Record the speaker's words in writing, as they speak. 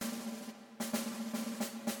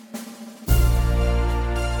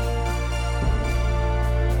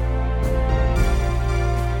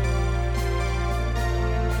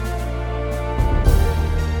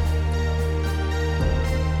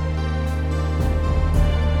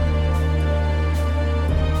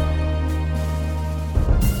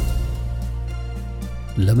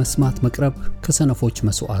ለመስማት መቅረብ ከሰነፎች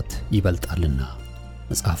መስዋዕት ይበልጣልና።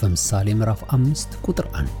 መጽሐፈ ምሳሌ ምዕራፍ 5 ቁጥር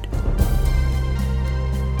 1።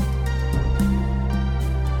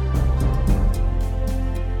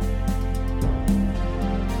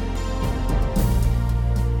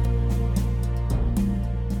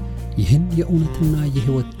 ይህን የእውነትና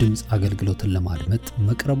የሕይወት ድምፅ አገልግሎትን ለማድመጥ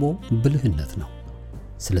መቅረቦ ብልህነት ነው።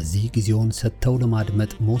 ስለዚህ ጊዜውን ሰጥተው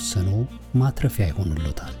ለማድመጥ መወሰኖ ማትረፊያ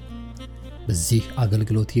ይሆንልዎታል። በዚህ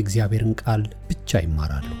አገልግሎት የእግዚአብሔርን ቃል ብቻ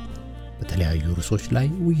ይማራሉ። በተለያዩ ርዕሶች ላይ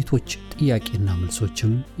ውይይቶች፣ ጥያቄና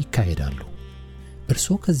መልሶችም ይካሄዳሉ።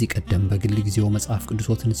 እርስዎ ከዚህ ቀደም በግል ጊዜው መጽሐፍ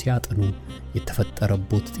ቅዱሶትን ሲያጠኑ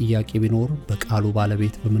የተፈጠረቦት ጥያቄ ቢኖር በቃሉ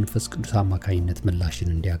ባለቤት በመንፈስ ቅዱስ አማካኝነት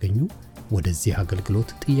ምላሽን እንዲያገኙ ወደዚህ አገልግሎት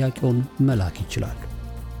ጥያቄውን መላክ ይችላሉ።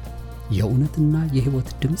 የእውነትና የሕይወት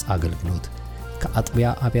ድምፅ አገልግሎት ከአጥቢያ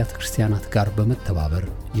አብያተ ክርስቲያናት ጋር በመተባበር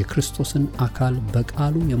የክርስቶስን አካል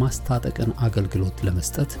በቃሉ የማስታጠቅን አገልግሎት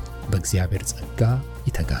ለመስጠት በእግዚአብሔር ጸጋ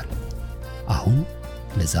ይተጋል። አሁን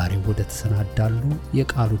ለዛሬው ወደ ተሰናዳሉ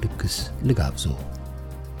የቃሉ ድግስ ልጋብዞ።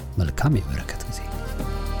 መልካም የበረከት ጊዜ።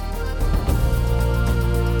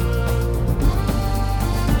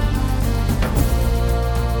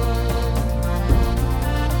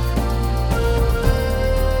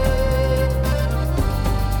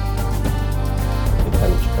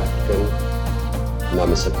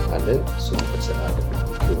 እናመሰግናለን። ስሙ ተሰላደለ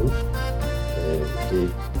ሁሉ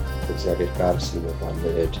እግዚአብሔር ጋር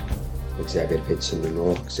ስንዋለድ እግዚአብሔር ቤት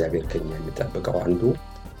ስንኖር እግዚአብሔር ከኛ የሚጠብቀው አንዱ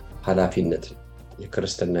ኃላፊነት ነው።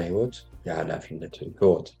 የክርስትና ሕይወት የኃላፊነት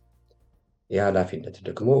ሕይወት። የኃላፊነት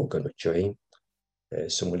ደግሞ ወገኖች ሆይ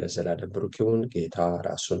ስሙ ለዘላለም ብሩክ ይሁን። ጌታ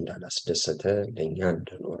ራሱን እንዳላስደሰተ ለኛ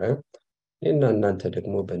እንደኖረ እኔና እናንተ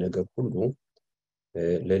ደግሞ በነገር ሁሉ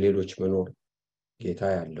ለሌሎች መኖር ጌታ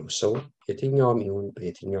ያለው ሰው የትኛውም ይሁን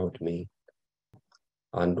በየትኛው ዕድሜ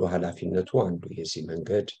አንዱ ኃላፊነቱ አንዱ የዚህ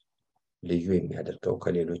መንገድ ልዩ የሚያደርገው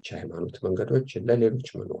ከሌሎች ሃይማኖት መንገዶች ለሌሎች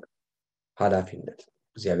መኖር ኃላፊነት።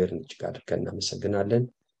 እግዚአብሔርን እጅግ አድርገን እናመሰግናለን።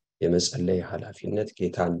 የመጸለይ ኃላፊነት፣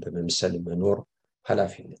 ጌታን በመምሰል መኖር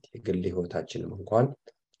ኃላፊነት፣ የግል ሕይወታችንም እንኳን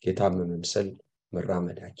ጌታን በመምሰል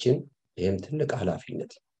መራመዳችን ይህም ትልቅ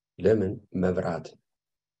ኃላፊነት። ለምን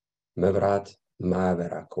መብራት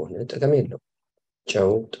ማያበራ ከሆነ ጥቅም የለው።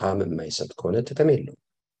 ጨው ጣዕም የማይሰጥ ከሆነ ጥቅም የለው።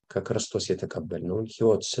 ከክርስቶስ የተቀበልነውን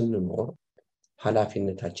ሕይወት ስንኖር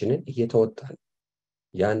ኃላፊነታችንን እየተወጣን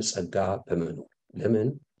ያን ጸጋ በመኖር ለምን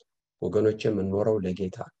ወገኖች የምንኖረው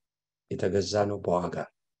ለጌታ የተገዛ ነው በዋጋ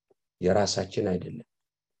የራሳችን አይደለም።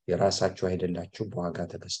 የራሳችሁ አይደላችሁ በዋጋ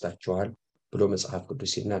ተገዝታችኋል ብሎ መጽሐፍ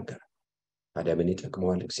ቅዱስ ይናገራል። ታዲያ ምን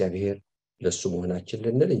ይጠቅመዋል እግዚአብሔር ለሱ መሆናችን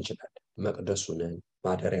ልንል እንችላለን። መቅደሱ ነን፣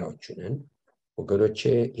 ማደሪያዎቹ ነን። ወገኖቼ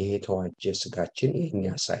ይሄ የተዋጀ ስጋችን የኛ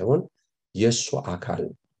ሳይሆን የሱ አካል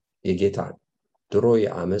የጌታ ነው። ድሮ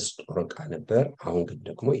የአመፅ ጦር ዕቃ ነበር፣ አሁን ግን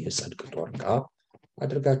ደግሞ የጽድቅ ጦር ዕቃ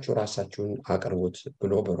አድርጋችሁ ራሳችሁን አቅርቡት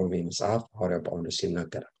ብሎ በሮሜ መጽሐፍ ሐዋርያው ጳውሎስ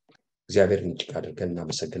ይናገራል። እግዚአብሔርን እጅግ አድርገን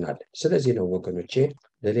እናመሰግናለን። ስለዚህ ነው ወገኖቼ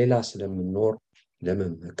ለሌላ ስለምንኖር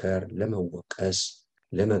ለመመከር፣ ለመወቀስ፣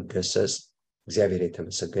 ለመገሰጽ እግዚአብሔር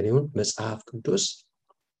የተመሰገነ ይሁን። መጽሐፍ ቅዱስ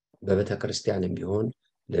በቤተ ክርስቲያንም ቢሆን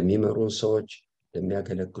ለሚመሩን ሰዎች፣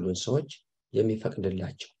 ለሚያገለግሉን ሰዎች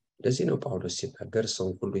የሚፈቅድላቸው። ለዚህ ነው ጳውሎስ ሲናገር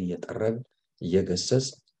ሰውን ሁሉ እየጠረብ እየገሰጽ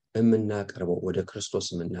የምናቀርበው ወደ ክርስቶስ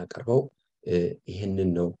የምናቀርበው ይህንን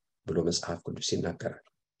ነው ብሎ መጽሐፍ ቅዱስ ይናገራል።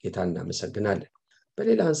 ጌታ እናመሰግናለን።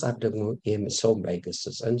 በሌላ አንጻር ደግሞ ይህም ሰውን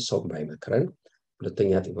ባይገሰጸን ሰውን ባይመክረን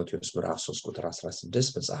ሁለተኛ ጢሞቴዎስ ምዕራፍ 3 ቁጥር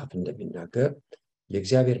 16 መጽሐፍ እንደሚናገር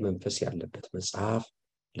የእግዚአብሔር መንፈስ ያለበት መጽሐፍ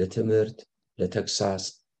ለትምህርት፣ ለተግሳጽ፣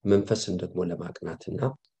 መንፈስን ደግሞ ለማቅናትና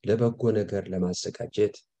ለበጎ ነገር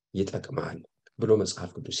ለማዘጋጀት ይጠቅማል ብሎ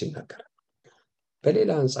መጽሐፍ ቅዱስ ይናገራል።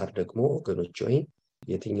 በሌላ አንጻር ደግሞ ወገኖች ሆይ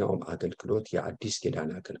የትኛውም አገልግሎት የአዲስ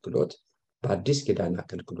ኪዳን አገልግሎት በአዲስ ኪዳን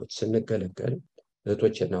አገልግሎት ስንገለገል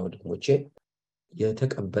እህቶቼና ወንድሞቼ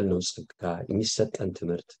የተቀበልነው ጸጋ የሚሰጠን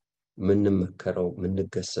ትምህርት የምንመከረው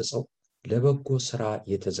የምንገሰጸው ለበጎ ስራ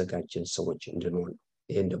የተዘጋጀን ሰዎች እንድንሆን።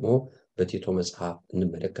 ይህን ደግሞ በቲቶ መጽሐፍ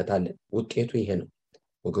እንመለከታለን። ውጤቱ ይሄ ነው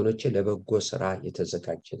ወገኖቼ፣ ለበጎ ስራ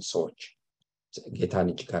የተዘጋጀን ሰዎች። ጌታን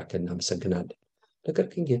እጅግ አድርገን እናመሰግናለን። ነገር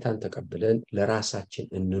ግን ጌታን ተቀብለን ለራሳችን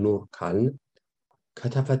እንኖር ካልን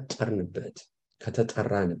ከተፈጠርንበት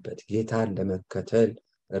ከተጠራንበት ጌታን ለመከተል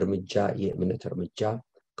እርምጃ የእምነት እርምጃ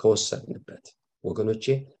ከወሰድንበት ወገኖቼ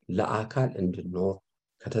ለአካል እንድንኖር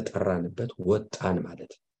ከተጠራንበት ወጣን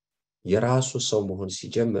ማለት ነው። የራሱ ሰው መሆን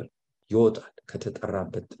ሲጀምር ይወጣል፣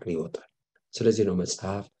 ከተጠራበት ጥሪ ይወጣል። ስለዚህ ነው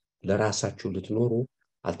መጽሐፍ ለራሳችሁ ልትኖሩ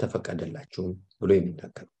አልተፈቀደላችሁም ብሎ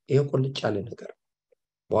የሚናገረው። ይሄ ቁልጭ ያለ ነገር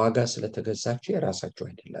በዋጋ ስለተገዛችሁ የራሳችሁ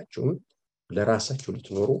አይደላችሁም፣ ለራሳችሁ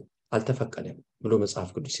ልትኖሩ አልተፈቀደም ብሎ መጽሐፍ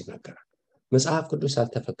ቅዱስ ይናገራል። መጽሐፍ ቅዱስ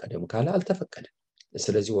አልተፈቀደም ካለ አልተፈቀደም።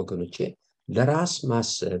 ስለዚህ ወገኖቼ ለራስ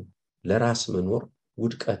ማሰብ ለራስ መኖር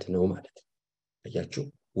ውድቀት ነው ማለት ነው። አያችሁ፣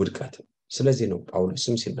 ውድቀት ነው። ስለዚህ ነው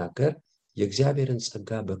ጳውሎስም ሲናገር የእግዚአብሔርን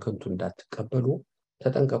ጸጋ በከንቱ እንዳትቀበሉ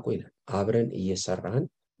ተጠንቀቁ ይላል። አብረን እየሰራን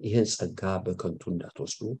ይህን ጸጋ በከንቱ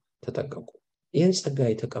እንዳትወስዱ ተጠንቀቁ። ይህን ጸጋ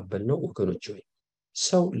የተቀበልነው ወገኖች ሆይ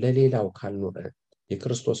ሰው ለሌላው ካልኖረ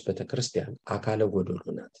የክርስቶስ ቤተክርስቲያን አካለ ጎደሎ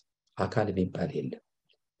ናት። አካል የሚባል የለም።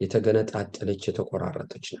 የተገነጣጠለች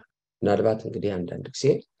የተቆራረጠች ናት። ምናልባት እንግዲህ አንዳንድ ጊዜ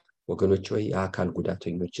ወገኖች ሆይ የአካል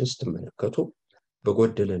ጉዳተኞችን ስትመለከቱ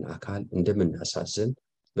በጎደለን አካል እንደምናሳዝን፣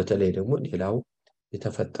 በተለይ ደግሞ ሌላው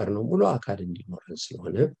የተፈጠርነው ሙሉ አካል እንዲኖረን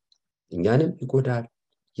ስለሆነ እኛንም ይጎዳል፣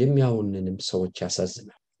 የሚያዩንንም ሰዎች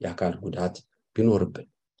ያሳዝናል። የአካል ጉዳት ቢኖርብን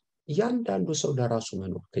እያንዳንዱ ሰው ለራሱ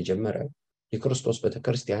መኖር ከጀመረ የክርስቶስ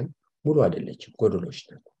ቤተክርስቲያን ሙሉ አይደለችም፣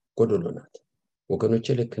 ጎደሎ ናት ወገኖቼ።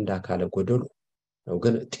 ልክ እንደ አካለ ጎደሎ ነው።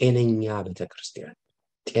 ግን ጤነኛ ቤተክርስቲያን፣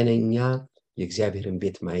 ጤነኛ የእግዚአብሔርን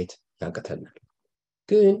ቤት ማየት ያቅተናል።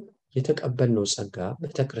 ግን የተቀበልነው ጸጋ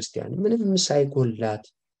ቤተክርስቲያን ምንም ሳይጎላት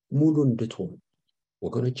ሙሉ እንድትሆን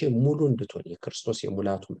ወገኖቼ፣ ሙሉ እንድትሆን የክርስቶስ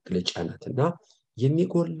የሙላቱ መግለጫ ናትና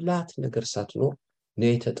የሚጎላት ነገር ሳትኖር ነው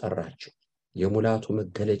የተጠራችው። የሙላቱ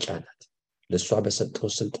መገለጫ ናት። ለእሷ በሰጠው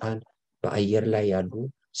ስልጣን በአየር ላይ ያሉ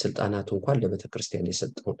ስልጣናት እንኳን ለቤተክርስቲያን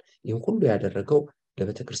የሰጠውን ይህን ሁሉ ያደረገው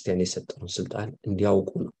ለቤተክርስቲያን የሰጠውን ስልጣን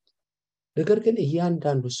እንዲያውቁ ነው። ነገር ግን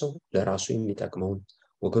እያንዳንዱ ሰው ለራሱ የሚጠቅመውን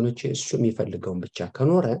ወገኖቼ እሱ የሚፈልገውን ብቻ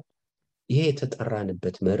ከኖረ ይሄ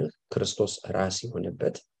የተጠራንበት መርህ ክርስቶስ ራስ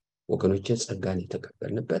የሆነበት ወገኖቼ ጸጋን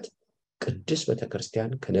የተቀበልንበት ቅድስት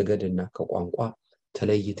ቤተክርስቲያን ከነገድና ከቋንቋ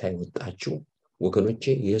ተለይታ የወጣችው ወገኖቼ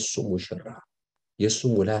የእሱ ሙሽራ የእሱ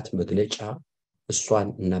ሙላት መግለጫ እሷን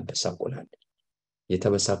እናበሳቆላለን።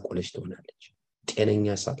 የተበሳቆለች ትሆናለች።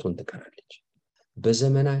 ጤነኛ ሳትሆን ትቀራለች።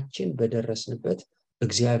 በዘመናችን በደረስንበት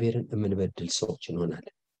እግዚአብሔርን የምንበድል ሰዎች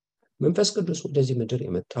እንሆናለን። መንፈስ ቅዱስ ወደዚህ ምድር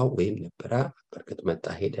የመጣው ወይም ነበረ፣ በእርግጥ መጣ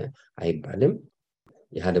ሄደ አይባልም።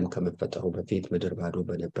 የዓለም ከመፈጠሩ በፊት ምድር ባዶ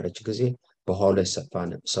በነበረች ጊዜ በውሃው ላይ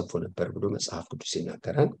ሰፎ ነበር ብሎ መጽሐፍ ቅዱስ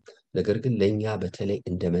ይናገራል። ነገር ግን ለእኛ በተለይ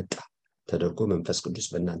እንደመጣ ተደርጎ መንፈስ ቅዱስ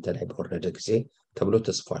በእናንተ ላይ በወረደ ጊዜ ተብሎ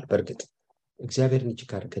ተጽፏል። በእርግጥ እግዚአብሔርን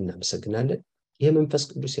እጅግ አድርገን እናመሰግናለን። ይህ መንፈስ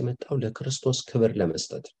ቅዱስ የመጣው ለክርስቶስ ክብር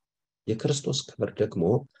ለመስጠት፣ የክርስቶስ ክብር ደግሞ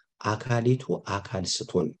አካሊቱ አካል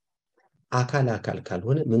ስትሆን፣ አካል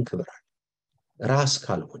ካልሆነ ምን ክብር አለ? ራስ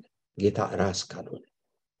ካልሆነ ጌታ ራስ ካልሆነ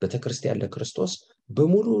ቤተክርስቲያን ለክርስቶስ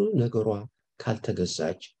በሙሉ ነገሯ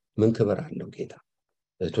ካልተገዛች ምን ክብር አለው ጌታ?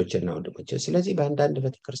 እህቶችና ወንድሞቼ፣ ስለዚህ በአንዳንድ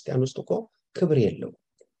ቤተክርስቲያን ውስጥ እኮ ክብር የለው።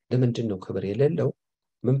 ለምንድን ነው ክብር የሌለው?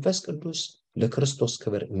 መንፈስ ቅዱስ ለክርስቶስ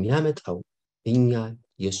ክብር የሚያመጣው እኛን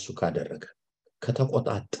የእሱ ካደረገ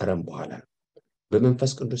ከተቆጣጠረን በኋላ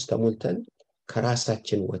በመንፈስ ቅዱስ ተሞልተን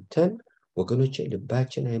ከራሳችን ወጥተን ወገኖቼ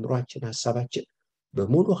ልባችን፣ አእምሯችን፣ ሐሳባችን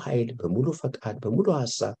በሙሉ ኃይል፣ በሙሉ ፈቃድ፣ በሙሉ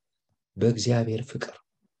ሐሳብ በእግዚአብሔር ፍቅር፣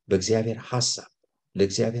 በእግዚአብሔር ሐሳብ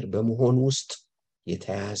ለእግዚአብሔር በመሆን ውስጥ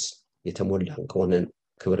የተያዝ የተሞላን ከሆነን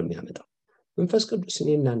ክብር የሚያመጣው መንፈስ ቅዱስ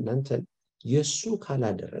እኔና እናንተን የእሱ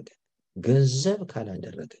ካላደረገ፣ ገንዘብ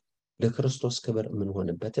ካላደረገ ለክርስቶስ ክብር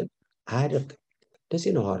የምንሆንበትን አያደርግም።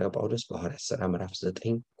 ለዚህ ነው ሐዋርያው ጳውሎስ በሐዋርያት ሥራ ምዕራፍ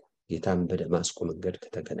 9 ጌታን በደማስቆ መንገድ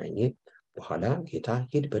ከተገናኘ በኋላ ጌታ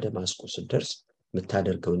ሂድ በደማስቆ ስትደርስ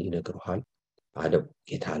የምታደርገውን ይነግረዋል አለው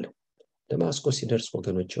ጌታ አለው። ደማስቆ ሲደርስ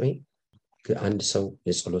ወገኖች ወይ አንድ ሰው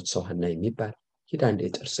የጸሎት ሰው ሐና የሚባል ሂድ፣ አንድ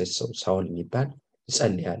የጠርሴስ ሰው ሳውል የሚባል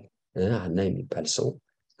ይጸልያል። ሐና የሚባል ሰው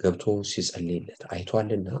ገብቶ ሲጸልይለት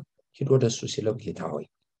አይቷልና ሂድ ወደሱ ሲለው ጌታ ሆይ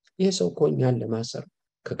ይህ ሰው እኮ እኛን ለማሰር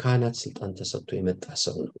ከካህናት ስልጣን ተሰጥቶ የመጣ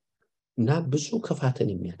ሰው ነው እና ብዙ ክፋትን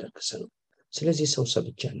የሚያደርግ ሰው ነው። ስለዚህ ሰው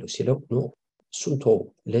ሰብቻለሁ ሲለው ኖ እሱን ተው፣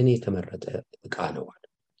 ለእኔ የተመረጠ ዕቃ ነው አለ።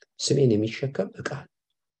 ስሜን የሚሸከም ዕቃ ነው።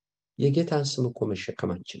 የጌታን ስም እኮ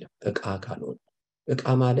መሸከም አንችልም ዕቃ ካልሆነ። ዕቃ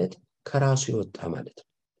ማለት ከራሱ የወጣ ማለት ነው፣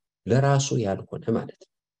 ለራሱ ያልሆነ ማለት ነው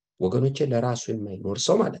ወገኖቼ፣ ለራሱ የማይኖር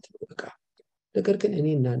ሰው ማለት ነው ዕቃ። ነገር ግን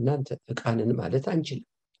እኔና እናንተ ዕቃንን ማለት አንችልም።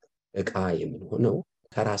 ዕቃ የምንሆነው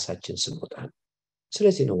ከራሳችን ስንወጣ ነው።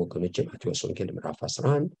 ስለዚህ ነው ወገኖቼ ማቴዎስ ወንጌል ምዕራፍ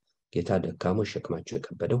 11 ጌታ ደካሞች ሸክማቸው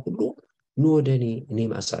የከበደ ሁሉ ኑ ወደ እኔ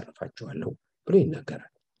እኔም አሳርፋችኋለሁ ብሎ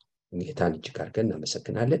ይናገራል። ጌታን እጅግ አድርገን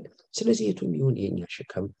እናመሰግናለን። ስለዚህ የቱም ይሁን የእኛ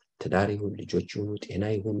ሸክም፣ ትዳር ይሁን፣ ልጆች ይሁኑ፣ ጤና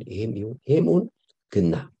ይሁን፣ ይሄም ይሁን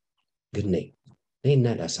ግን ነይና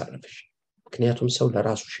ላሳርፍሽ። ምክንያቱም ሰው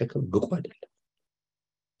ለራሱ ሸክም ብቁ አይደለም።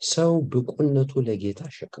 ሰው ብቁነቱ ለጌታ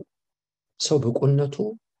ሸክም፣ ሰው ብቁነቱ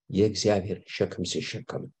የእግዚአብሔር ሸክም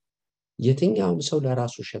ሲሸከም፣ የትኛውም ሰው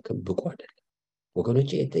ለራሱ ሸክም ብቁ አይደለም ወገኖቼ።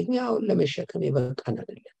 የትኛውን ለመሸከም የበቃን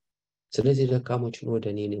አይደለም። ስለዚህ ደካሞችን ወደ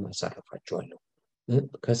እኔ ማሳረፋቸዋለሁ።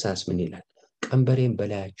 ከዛስ ምን ይላል? ቀንበሬን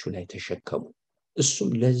በላያችሁ ላይ ተሸከሙ። እሱም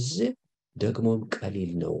ለዚህ ደግሞም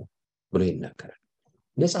ቀሊል ነው ብሎ ይናገራል።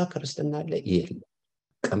 ነፃ ክርስትና አለ? የለም።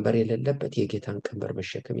 ቀንበር የሌለበት የጌታን ቀንበር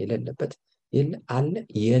መሸከም የሌለበት አለ?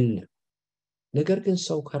 የለም። ነገር ግን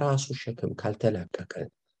ሰው ከራሱ ሸክም ካልተላቀቀ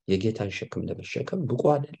የጌታን ሸክም ለመሸከም ብቁ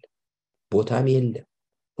አይደለም። ቦታም የለም።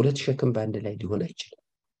 ሁለት ሸክም በአንድ ላይ ሊሆን አይችልም።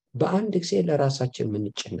 በአንድ ጊዜ ለራሳችን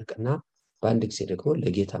የምንጨነቅና በአንድ ጊዜ ደግሞ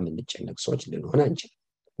ለጌታ የምንጨነቅ ሰዎች ልንሆን አንችልም።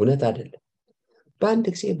 እውነት አይደለም። በአንድ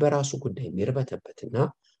ጊዜ በራሱ ጉዳይ የሚርበተበትና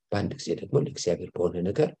በአንድ ጊዜ ደግሞ ለእግዚአብሔር በሆነ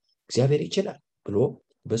ነገር እግዚአብሔር ይችላል ብሎ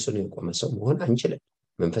በጽኑ የቆመ ሰው መሆን አንችልም።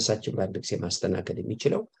 መንፈሳችን በአንድ ጊዜ ማስተናገድ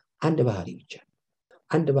የሚችለው አንድ ባህሪ ብቻ።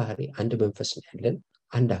 አንድ ባህሪ፣ አንድ መንፈስ ነው ያለን፣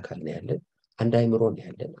 አንድ አካል ነው ያለን፣ አንድ አእምሮ ነው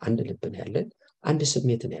ያለን፣ አንድ ልብ ነው ያለን፣ አንድ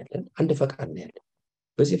ስሜት ነው ያለን፣ አንድ ፈቃድ ነው ያለን።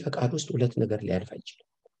 በዚህ ፈቃድ ውስጥ ሁለት ነገር ሊያልፍ አይችልም።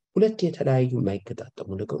 ሁለት የተለያዩ የማይገጣጠሙ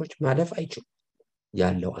ነገሮች ማለፍ አይችሉም።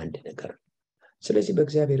 ያለው አንድ ነገር ነው። ስለዚህ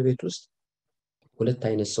በእግዚአብሔር ቤት ውስጥ ሁለት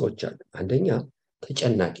አይነት ሰዎች አሉ። አንደኛ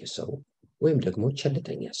ተጨናቂ ሰው ወይም ደግሞ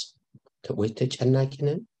ቸልተኛ ሰው። ወይ ተጨናቂ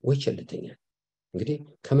ነን ወይ ቸልተኛ ነን። እንግዲህ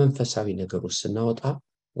ከመንፈሳዊ ነገር ውስጥ ስናወጣ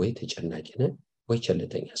ወይ ተጨናቂ ነን ወይ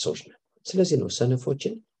ቸልተኛ ሰዎች ነን። ስለዚህ ነው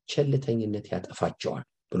ሰነፎችን ቸልተኝነት ያጠፋቸዋል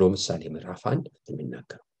ብሎ ምሳሌ ምዕራፍ 1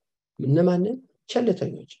 የሚናገረው። እነማንን?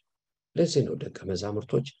 ቸልተኞች። ለዚህ ነው ደቀ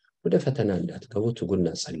መዛሙርቶች ወደ ፈተና እንዳትገቡ ትጉና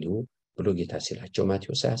ጸልዩ ብሎ ጌታ ሲላቸው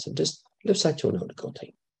ማቴዎስ 26 ልብሳቸውን አውልቀው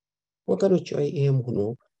ተኙ። ወገኖች ሆይ ይህም ሆኖ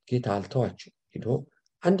ጌታ አልተዋቸው። ሄዶ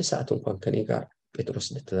 1 ሰዓት እንኳን ከኔ ጋር ጴጥሮስ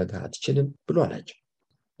ልትተጋ አትችልም ብሎ አላቸው።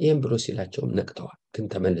 ይህም ብሎ ሲላቸውም ነቅተዋል፣ ግን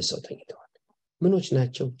ተመልሰው ተኝተዋል። ምኖች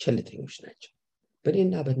ናቸው? ቸልተኞች ናቸው።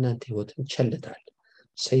 በእኔና በእናንተ ህይወትም ቸልታል።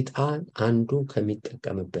 ሰይጣን አንዱ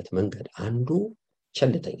ከሚጠቀምበት መንገድ አንዱ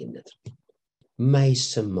ቸልተኝነት ነው።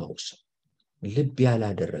 የማይሰማው ሰው፣ ልብ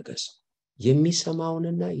ያላደረገ ሰው፣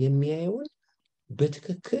 የሚሰማውንና የሚያየውን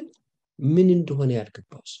በትክክል ምን እንደሆነ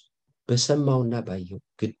ያልገባው ሰው፣ በሰማውና ባየው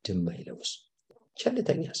ግድ የማይለው ሰው፣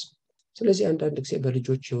 ቸልተኛ ሰው። ስለዚህ አንዳንድ ጊዜ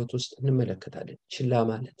በልጆች ህይወት ውስጥ እንመለከታለን ችላ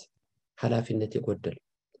ማለት፣ ኃላፊነት የጎደለው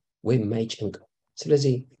ወይም የማይጨንቀው።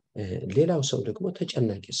 ስለዚህ ሌላው ሰው ደግሞ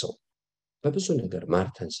ተጨናቂ ሰው። በብዙ ነገር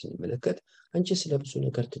ማርታን ስንመለከት አንቺ ስለ ብዙ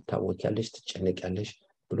ነገር ትታወቂያለሽ፣ ትጨነቂያለሽ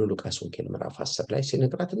ብሎ ሉቃስ ወንጌል ምዕራፍ 10 ላይ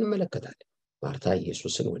ሲነግራት እንመለከታለን። ማርታ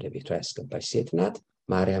ኢየሱስን ወደ ቤቷ ያስገባች ሴት ናት።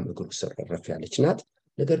 ማርያም እግሩ ስር እረፍ ያለች ናት።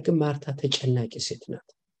 ነገር ግን ማርታ ተጨናቂ ሴት ናት።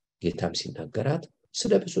 ጌታም ሲናገራት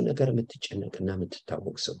ስለ ብዙ ነገር የምትጨነቅና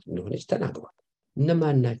የምትታወቅ ሰው እንደሆነች ተናግሯል።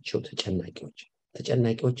 እነማን ናቸው ተጨናቂዎች?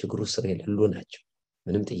 ተጨናቂዎች እግሩ ስር የሌሉ ናቸው።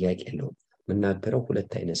 ምንም ጥያቄ የለውም። የምናገረው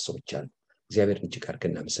ሁለት አይነት ሰዎች አሉ። እግዚአብሔርን እጅግ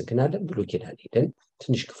አድርገን እናመሰግናለን። ብሉይ ኪዳን ሄደን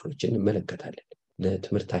ትንሽ ክፍሎችን እንመለከታለን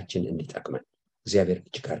ለትምህርታችን እንዲጠቅመን። እግዚአብሔርን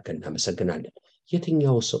እጅግ አድርገን እናመሰግናለን።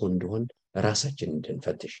 የትኛው ሰው እንደሆን ራሳችን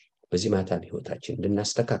እንድንፈትሽ፣ በዚህ ማታም ህይወታችን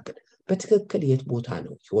እንድናስተካክል፣ በትክክል የት ቦታ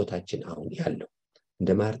ነው ህይወታችን አሁን ያለው?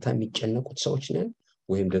 እንደ ማርታ የሚጨነቁት ሰዎች ነን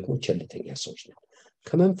ወይም ደግሞ ቸልተኛ ሰዎች ነን?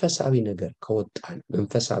 ከመንፈሳዊ ነገር ከወጣን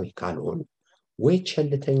መንፈሳዊ ካልሆን ወይ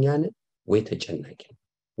ቸልተኛ ነን ወይ ተጨናቂ ነን።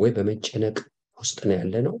 ወይ በመጨነቅ ውስጥ ነው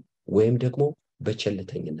ያለነው ወይም ደግሞ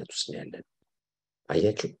በቸልተኝነት ውስጥ ነው ያለነው።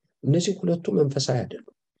 አያችሁ፣ እነዚህ ሁለቱ መንፈሳዊ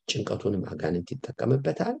አይደሉም። ጭንቀቱንም አጋንንት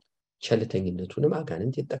ይጠቀምበታል፣ ቸልተኝነቱንም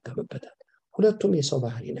አጋንንት ይጠቀምበታል። ሁለቱም የሰው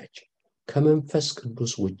ባህሪ ናቸው። ከመንፈስ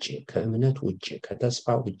ቅዱስ ውጪ፣ ከእምነት ውጪ፣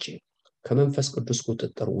 ከተስፋ ውጪ፣ ከመንፈስ ቅዱስ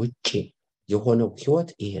ቁጥጥር ውጪ የሆነው ህይወት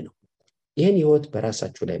ይሄ ነው። ይህን ህይወት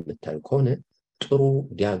በራሳችሁ ላይ የምታዩ ከሆነ ጥሩ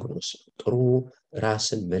ዲያግኖስ፣ ጥሩ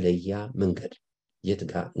ራስን መለያ መንገድ የት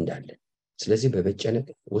ጋር እንዳለን። ስለዚህ በመጨነቅ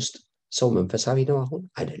ውስጥ ሰው መንፈሳዊ ነው አሁን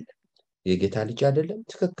አይደለም፣ የጌታ ልጅ አይደለም፣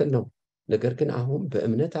 ትክክል ነው። ነገር ግን አሁን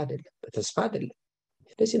በእምነት አይደለም፣ በተስፋ አይደለም።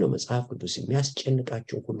 ለዚህ ነው መጽሐፍ ቅዱስ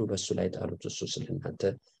የሚያስጨንቃችሁን ሁሉ በእሱ ላይ ጣሉት፣ እሱ ስለእናንተ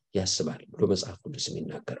ያስባል ብሎ መጽሐፍ ቅዱስ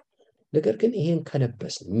የሚናገረው። ነገር ግን ይሄን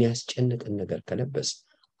ከለበስን፣ የሚያስጨንቅን ነገር ከለበስን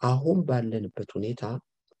አሁን ባለንበት ሁኔታ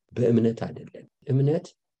በእምነት አይደለም። እምነት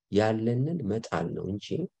ያለንን መጣል ነው እንጂ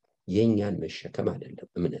የኛን መሸከም አይደለም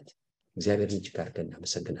እምነት። እግዚአብሔርን እጅግ አድርገን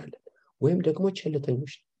እናመሰግናለን። ወይም ደግሞ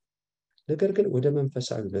ቸልተኞች። ነገር ግን ወደ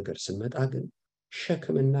መንፈሳዊ ነገር ስንመጣ ግን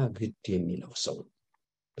ሸክምና ግድ የሚለው ሰው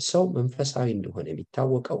ሰው መንፈሳዊ እንደሆነ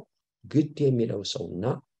የሚታወቀው ግድ የሚለው ሰውና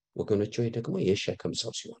ወገኖች ወይ ደግሞ የሸክም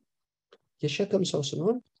ሰው ሲሆን፣ የሸክም ሰው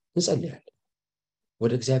ስንሆን እንጸልያለን፣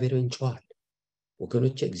 ወደ እግዚአብሔር እንጮሃለን።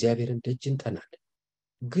 ወገኖቼ እግዚአብሔርን ደጅ እንጠናለን።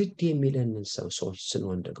 ግድ የሚለንን ሰዎች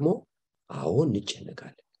ስንሆን ደግሞ አዎ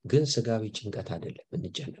እንጨነቃለን። ግን ስጋዊ ጭንቀት አይደለም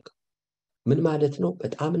እንጨነቀው። ምን ማለት ነው?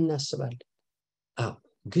 በጣም እናስባለን። አዎ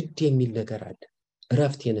ግድ የሚል ነገር አለ፣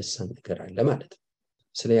 እረፍት የነሳን ነገር አለ ማለት ነው።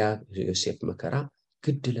 ስለ ዮሴፍ መከራ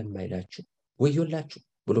ግድ ለማይላችሁ ወዮላችሁ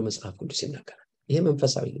ብሎ መጽሐፍ ቅዱስ ይናገራል። ይሄ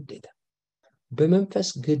መንፈሳዊ ግዴታ። በመንፈስ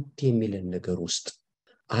ግድ የሚለን ነገር ውስጥ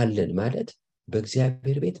አለን ማለት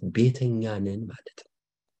በእግዚአብሔር ቤት ቤተኛ ነን ማለት ነው።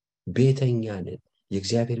 ቤተኛ ነን፣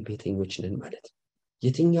 የእግዚአብሔር ቤተኞች ነን ማለት ነው።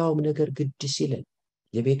 የትኛውም ነገር ግድ ሲለን፣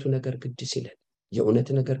 የቤቱ ነገር ግድ ሲለን፣ የእውነት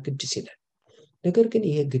ነገር ግድ ሲለን፣ ነገር ግን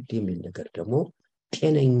ይሄ ግድ የሚል ነገር ደግሞ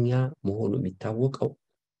ጤነኛ መሆኑ የሚታወቀው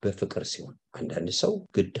በፍቅር ሲሆን፣ አንዳንድ ሰው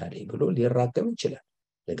ግድ አለኝ ብሎ ሊራገም ይችላል።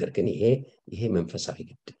 ነገር ግን ይሄ መንፈሳዊ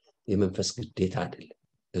ግድ የመንፈስ ግዴታ አይደለም።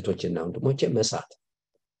 እህቶችና ወንድሞቼ መሳት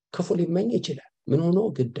ክፉ ሊመኝ ይችላል። ምን ሆኖ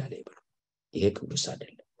ግድ አለኝ ብሎ ይሄ ቅዱስ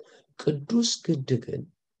አይደለም። ቅዱስ ግድ ግን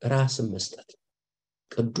ራስን መስጠት ነው።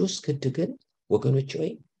 ቅዱስ ግድ ግን ወገኖች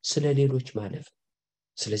ወይ ስለ ሌሎች ማለፍ።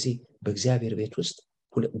 ስለዚህ በእግዚአብሔር ቤት ውስጥ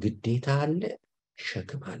ግዴታ አለ፣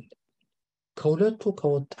 ሸክም አለ። ከሁለቱ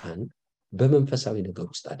ከወጣን በመንፈሳዊ ነገር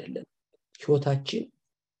ውስጥ አይደለም። ህይወታችን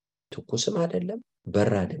ትኩስም አይደለም፣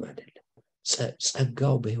 በራድም አይደለም።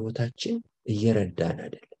 ጸጋው በህይወታችን እየረዳን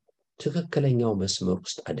አይደለም። ትክክለኛው መስመር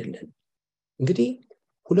ውስጥ አይደለም። እንግዲህ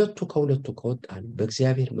ከሁለቱ ከወጣን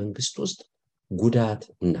በእግዚአብሔር መንግስት ውስጥ ጉዳት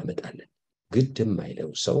እናመጣለን። ግድ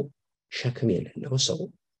የማይለው ሰው፣ ሸክም የሌለው ሰው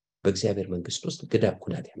በእግዚአብሔር መንግስት ውስጥ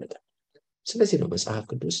ጉዳት ያመጣል። ስለዚህ ነው መጽሐፍ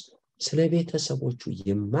ቅዱስ ስለ ቤተሰቦቹ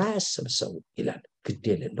የማያስብ ሰው ይላል። ግድ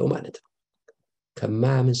የሌለው ማለት ነው።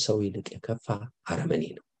 ከማያምን ሰው ይልቅ የከፋ አረመኔ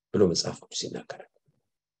ነው ብሎ መጽሐፍ ቅዱስ ይናገራል።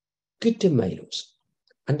 ግድ የማይለው ሰው፣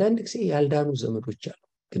 አንዳንድ ጊዜ ያልዳኑ ዘመዶች አሉ።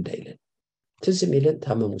 ግድ አይለን። ትዝ የሚለን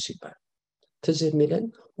ታመሙ ሲባል፣ ትዝ የሚለን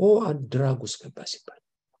ድራግ ውስጥ ገባ ሲባል፣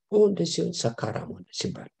 እንደዚህ ሲሆን ሰካራም ሆነ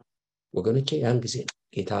ሲባል፣ ወገኖቼ ያን ጊዜ ነው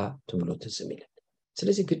ጌታ ትብሎ ትዝ የሚለን።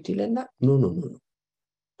 ስለዚህ ግድ ይለና ኖ።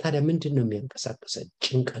 ታዲያ ምንድን ነው የሚያንቀሳቅሰን?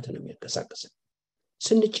 ጭንቀት ነው የሚያንቀሳቅሰን።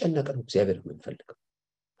 ስንጨነቅ ነው እግዚአብሔር የምንፈልገው።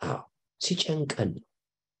 ሲጨንቀን ነው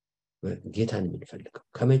ጌታን የምንፈልገው።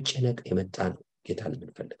 ከመጨነቅ የመጣ ነው ጌታን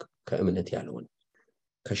የምንፈልገው። ከእምነት ያልሆነ፣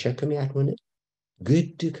 ከሸክም ያልሆነ፣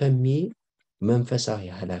 ግድ ከሚል መንፈሳዊ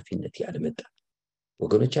ኃላፊነት ያልመጣ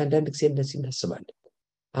ወገኖች፣ አንዳንድ ጊዜ እንደዚህ እናስባለን።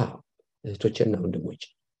 እህቶችና ወንድሞች፣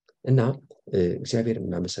 እና እግዚአብሔር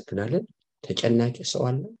እናመሰግናለን። ተጨናቂ ሰው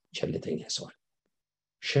አለ፣ ቸልተኛ ሰው አለ፣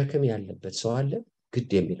 ሸክም ያለበት ሰው አለ፣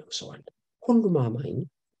 ግድ የሚለው ሰው አለ። ሁሉም አማኝ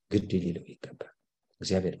ግድ ሊለው ይገባል።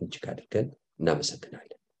 እግዚአብሔርን እጅግ አድርገን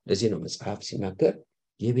እናመሰግናለን። ለዚህ ነው መጽሐፍ ሲናገር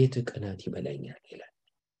የቤት ቅናት ይበላኛል ይላል።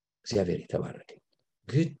 እግዚአብሔር የተባረከ።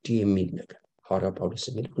 ግድ የሚል ነገር ሐዋርያው ጳውሎስ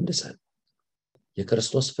የሚለው እንደዛ ነው።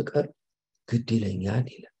 የክርስቶስ ፍቅር ግድ ይለኛል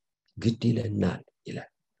ይላል፣ ግድ ይለናል ይላል።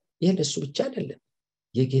 ይህ ለሱ ብቻ አይደለም።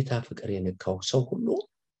 የጌታ ፍቅር የነካው ሰው ሁሉ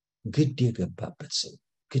ግድ የገባበት ሰው፣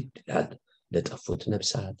 ግድ ለጠፉት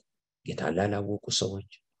ነፍሳት፣ ጌታ ላላወቁ ሰዎች፣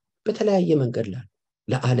 በተለያየ መንገድ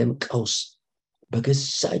ለዓለም ቀውስ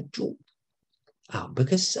በገዛ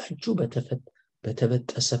እጁ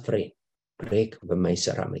በተበጠሰ ፍሬም፣ ብሬክ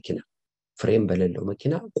በማይሰራ መኪና፣ ፍሬም በሌለው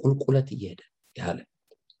መኪና ቁልቁለት እየሄደ ያለ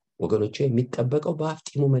ወገኖቹ የሚጠበቀው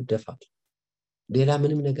በአፍጢሙ መደፋት፣ ሌላ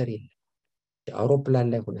ምንም ነገር የለም። አውሮፕላን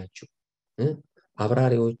ላይ ሆናችሁ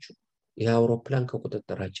አብራሪዎቹ የአውሮፕላን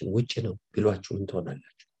ከቁጥጥራችን ውጭ ነው ቢሏችሁ ምን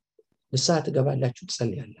ትሆናላችሁ? ንስሐ ትገባላችሁ፣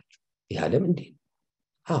 ትጸልያላችሁ። ይህ ዓለም እንዲህ ነው።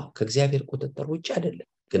 ከእግዚአብሔር ቁጥጥር ውጭ አይደለም።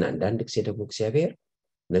 ግን አንዳንድ ጊዜ ደግሞ እግዚአብሔር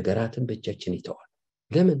ነገራትን በእጃችን ይተዋል።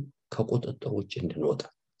 ለምን? ከቁጥጥር ውጭ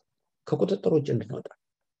እንድንወጣ።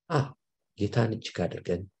 ጌታን እጅግ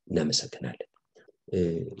አድርገን እናመሰግናለን።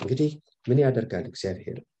 እንግዲህ ምን ያደርጋል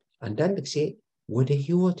እግዚአብሔር? አንዳንድ ጊዜ ወደ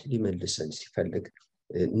ህይወት ሊመልሰን ሲፈልግ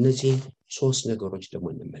እነዚህ ሶስት ነገሮች ደግሞ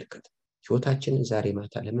እንመልከት። ህይወታችንን ዛሬ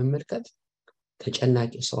ማታ ለመመልከት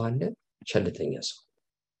ተጨናቂ ሰው አለ፣ ቸልተኛ ሰው።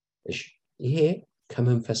 ይሄ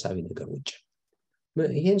ከመንፈሳዊ ነገር ውጭ።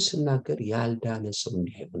 ይሄን ስናገር ያልዳነ ሰው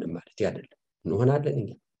እንዲህ አይሆንም ማለት አይደለም። እንሆናለን እኛ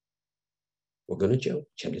ወገኖች።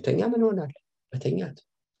 ቸልተኛ ምን ሆናለን? በተኛት፣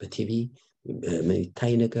 በቲቪ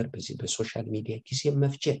በሚታይ ነገር፣ በዚህ በሶሻል ሚዲያ ጊዜ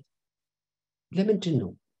መፍጀት። ለምንድን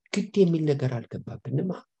ነው? ግድ የሚል ነገር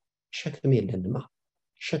አልገባብንማ፣ ሸክም የለንማ።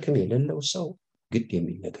 ሸክም የሌለው ሰው፣ ግድ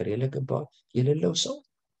የሚል ነገር የሌለው ሰው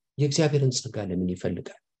የእግዚአብሔርን ጸጋ ለምን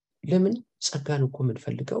ይፈልጋል? ለምን? ጸጋን እኮ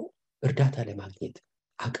የምንፈልገው እርዳታ ለማግኘት፣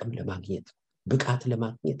 አቅም ለማግኘት፣ ብቃት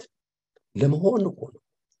ለማግኘት ለመሆን እኮ ነው።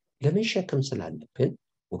 ለምን? ሸክም ስላለብን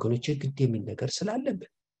ወገኖች፣ ግድ የሚል ነገር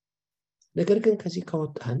ስላለብን። ነገር ግን ከዚህ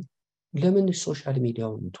ከወጣን ለምን ሶሻል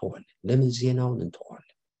ሚዲያውን እንተዋለን? ለምን ዜናውን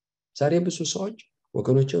እንተዋለን? ዛሬ ብዙ ሰዎች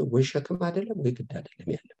ወገኖች ወይ ሸክም አይደለም ወይ ግድ አይደለም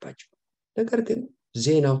ያለባቸው፣ ነገር ግን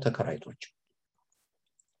ዜናው ተከራይቷቸው፣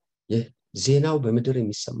 ዜናው በምድር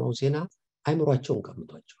የሚሰማው ዜና አይምሯቸውን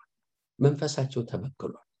ቀምቷቸዋል። መንፈሳቸው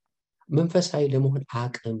ተበክሏል። መንፈሳዊ ለመሆን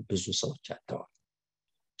አቅም ብዙ ሰዎች አጥተዋል።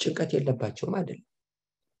 ጭንቀት የለባቸውም አይደለም፣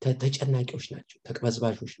 ተጨናቂዎች ናቸው፣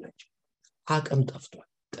 ተቅበዝባዦች ናቸው። አቅም ጠፍቷል።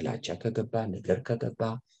 ጥላቻ ከገባ፣ ነገር ከገባ፣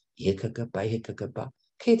 ይሄ ከገባ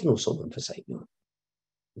ከየት ነው ሰው መንፈሳዊ የሚሆን?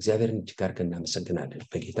 እግዚአብሔርን እጅግ አድርገን እናመሰግናለን።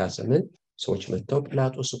 በጌታ ዘመን ሰዎች መጥተው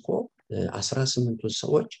ጲላጦስ እኮ 18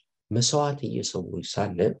 ሰዎች መስዋዕት እየሰዉ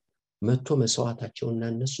ሳለ መጥቶ መስዋዕታቸውና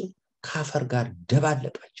እነሱ ከአፈር ጋር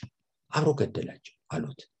ደባለቃቸው፣ አብሮ ገደላቸው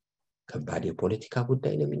አሉት። ከባድ የፖለቲካ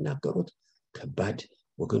ጉዳይ ነው የሚናገሩት። ከባድ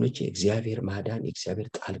ወገኖች፣ የእግዚአብሔር ማዳን የእግዚአብሔር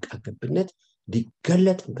ጣልቃ ገብነት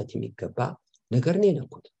ሊገለጥበት የሚገባ ነገር ነው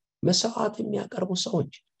የነኩት። መስዋዕት የሚያቀርቡ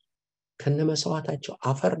ሰዎች ከነ መስዋዕታቸው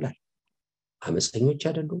አፈር ላይ አመፀኞች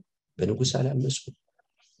አይደሉም? በንጉሥ አላመፁ፣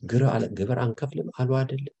 ግብር አንከፍልም አሉ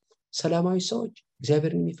አይደለም? ሰላማዊ ሰዎች፣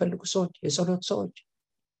 እግዚአብሔርን የሚፈልጉ ሰዎች፣ የጸሎት ሰዎች፣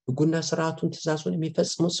 ሕጉና ስርዓቱን ትእዛዙን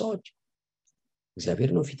የሚፈጽሙ ሰዎች፣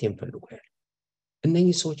 እግዚአብሔር ነው ፊት የሚፈልጉ ያለ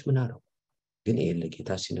እነኚህ ሰዎች ምን አለው? ግን ይሄን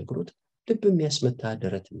ለጌታ ሲነግሩት ልብ የሚያስመታ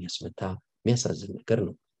ደረት የሚያስመታ የሚያሳዝን ነገር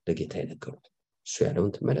ነው ለጌታ የነገሩት። እሱ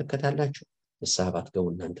ያለውን ትመለከታላችሁ። ንስሐ ባትገቡ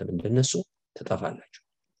እናንተም እንደነሱ ትጠፋላችሁ።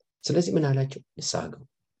 ስለዚህ ምን አላቸው? ንስሐ ግቡ፣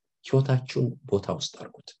 ሕይወታችሁን ቦታ ውስጥ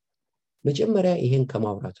አድርጉት። መጀመሪያ ይሄን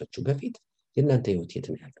ከማውራታችሁ በፊት የእናንተ ሕይወት የት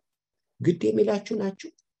ነው ያለው? ግድ የሚላችሁ ናችሁ?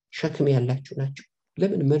 ሸክም ያላችሁ ናችሁ?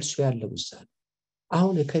 ለምን? መልሱ ያለው እዛ ነው።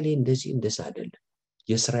 አሁን እከሌ እንደዚህ እንደዛ አይደለም።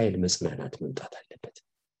 የእስራኤል መጽናናት መምጣት አለበት።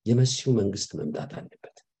 የመሲሁ መንግስት መምጣት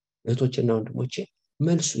አለበት። እህቶችና ወንድሞቼ፣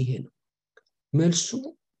 መልሱ ይሄ ነው። መልሱ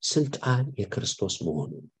ስልጣን የክርስቶስ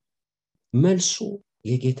መሆኑ፣ መልሱ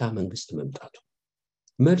የጌታ መንግስት መምጣቱ፣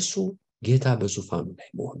 መልሱ ጌታ በዙፋኑ ላይ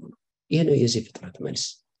መሆኑ ነው። ይሄ ነው የዚህ ፍጥረት መልስ።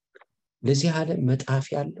 ለዚህ ዓለም መጣፍ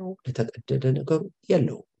ያለው ለተቀደደ ነገሩ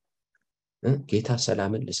የለውም። ጌታ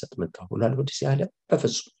ሰላምን ልሰጥ መጣሁ ብሏል ወደዚህ ዓለም?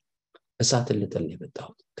 በፍጹም እሳትን ልጥል ነው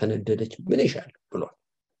የመጣሁት፣ ከነደደች ምን ይሻለሁ ብሏል።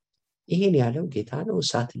 ይሄን ያለው ጌታ ነው።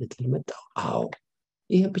 እሳት ልጥል መጣሁ? አዎ።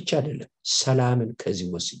 ይሄ ብቻ አይደለም፣ ሰላምን ከዚህ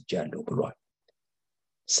ወስጃለሁ ብሏል።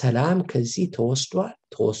 ሰላም ከዚህ ተወስዷል፣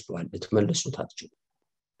 ልትመልሱት አትችሉም።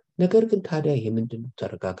 ነገር ግን ታዲያ ይሄ ምንድነው?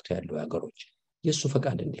 ተረጋግቶ ያለው ሀገሮች የእሱ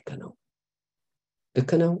ፈቃድ እንዲከናወን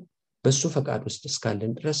ልክ ነው። በእሱ ፈቃድ ውስጥ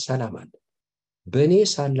እስካለን ድረስ ሰላም አለ። በእኔ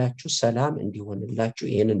ሳላችሁ ሰላም እንዲሆንላችሁ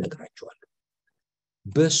ይህንን ነግራችኋለሁ።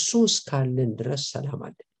 በእሱ እስካለን ድረስ ሰላም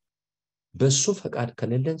አለ። በእሱ ፈቃድ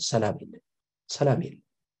ከሌለን ሰላም የለን፣ ሰላም የለን።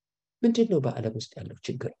 ምንድን ነው በዓለም ውስጥ ያለው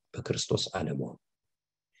ችግር? በክርስቶስ አለመሆኑ።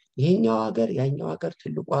 ይሄኛው ሀገር ያኛው ሀገር፣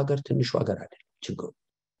 ትልቁ ሀገር ትንሹ ሀገር አይደለም ችግሩ፣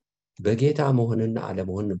 በጌታ መሆንና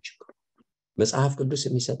አለመሆን ነው ችግሩ። መጽሐፍ ቅዱስ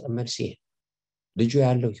የሚሰጠን መልስ ይሄ። ልጁ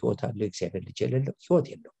ያለው ህይወት አለው፣ እግዚአብሔር ልጅ የሌለው ህይወት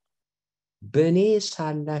የለው። በእኔ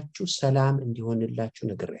ሳላችሁ ሰላም እንዲሆንላችሁ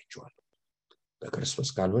ነግሬያችኋለሁ። በክርስቶስ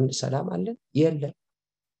ካልሆን ሰላም አለን? የለን።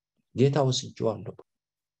 ጌታ ወስጄዋለሁ።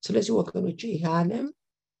 ስለዚህ ወገኖቼ ይህ ዓለም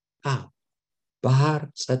ባህር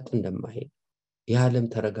ጸጥ እንደማይል ይህ ዓለም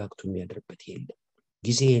ተረጋግቶ የሚያድርበት የለም፣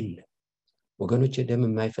 ጊዜ የለም ወገኖቼ። ደም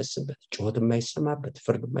የማይፈስበት፣ ጩኸት የማይሰማበት፣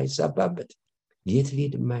 ፍርድ የማይዛባበት፣ የት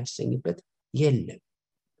ሊሄድ የማያሰኝበት የለም፣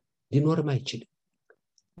 ሊኖርም አይችልም።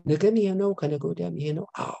 ነገም ይሄ ነው፣ ከነገ ወዲያም ይሄ ነው።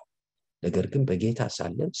 አዎ። ነገር ግን በጌታ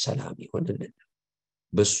ሳለን ሰላም ይሆንልን፣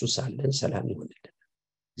 በሱ ሳለን ሰላም ይሆንልን።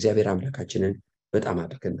 እግዚአብሔር አምላካችንን በጣም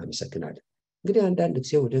አድርገን እናመሰግናለን። እንግዲህ አንዳንድ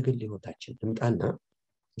ጊዜ ወደ ግል ህይወታችን እንምጣና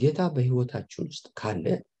ጌታ በህይወታችን ውስጥ ካለ፣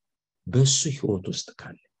 በሱ ህይወት ውስጥ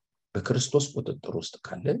ካለ፣ በክርስቶስ ቁጥጥር ውስጥ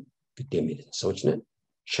ካለን ግድ የሚልን ሰዎች ነን፣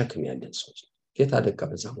 ሸክም ያለን ሰዎች ነን። ጌታ ደቀ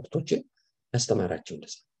መዛሙርቶችን ያስተማራቸው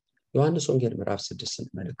እንደዛ። ዮሐንስ ወንጌል ምዕራፍ 6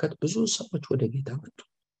 ስንመለከት ብዙ ሰዎች ወደ ጌታ መጡ፣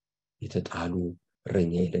 የተጣሉ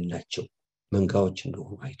እረኛ የሌላቸው መንጋዎች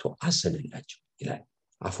እንደሆኑ አይቶ አዘነላቸው ይላል።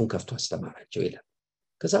 አፉን ከፍቶ አስተማራቸው ይላል።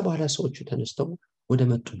 ከዛ በኋላ ሰዎቹ ተነስተው ወደ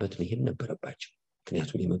መጡበት መሄድ ነበረባቸው።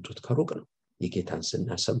 ምክንያቱም የመጡት ከሩቅ ነው፣ የጌታን ዝና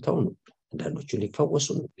ሰምተው ነው። አንዳንዶቹ ሊፈወሱ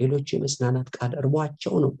ነው፣ ሌሎቹ የመጽናናት ቃል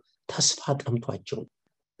እርቧቸው ነው፣ ተስፋ ጠምቷቸው ነው።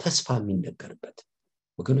 ተስፋ የሚነገርበት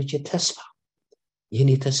ወገኖቼ፣ ተስፋ፣ ይህን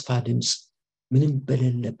የተስፋ ድምፅ ምንም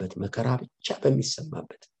በሌለበት መከራ ብቻ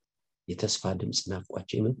በሚሰማበት የተስፋ ድምፅ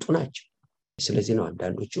ናፍቋቸው የመጡ ናቸው። ስለዚህ ነው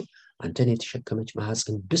አንዳንዶቹ አንተን የተሸከመች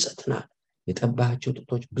ማህፀን ብፅዕት ናት፣ የጠባሃቸው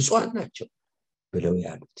ጡቶች ብፁዓን ናቸው ብለው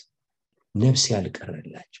ያሉት፣ ነፍስ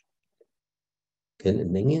ያልቀረላቸው። ግን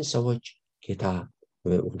እነኚህን ሰዎች ጌታ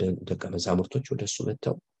ወደ ደቀ መዛሙርቶች ወደሱ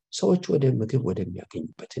መጥተው ሰዎች ወደ ምግብ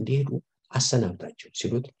ወደሚያገኙበት እንዲሄዱ አሰናብታቸው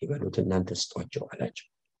ሲሉት፣ ይበሉት እናንተ ስጧቸው አላቸው።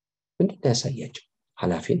 ምንድን ያሳያቸው?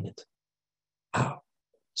 ኃላፊነት። አዎ፣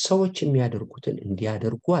 ሰዎች የሚያደርጉትን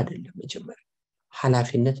እንዲያደርጉ አይደለም መጀመሪያ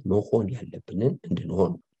ኃላፊነት መሆን ያለብንን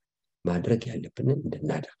እንድንሆን፣ ማድረግ ያለብንን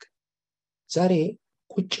እንድናደርግ። ዛሬ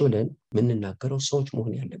ቁጭ ብለን የምንናገረው ሰዎች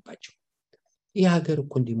መሆን ያለባቸው፣ ይህ ሀገር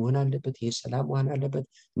እኮ እንዲህ መሆን አለበት፣ ይህ ሰላም መሆን አለበት፣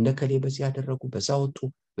 እነከሌ በዚህ ያደረጉ፣ በዛ ወጡ፣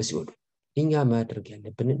 በዚህ ወዱ። እኛ ማድረግ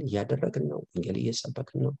ያለብንን እያደረግን ነው። ወንጌል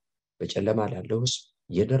እየሰበክን ነው። በጨለማ ላለው ሕዝብ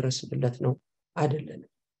እየደረስንለት ነው አይደለንም?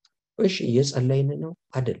 እሺ፣ እየጸለይን ነው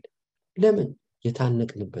አይደለም? ለምን?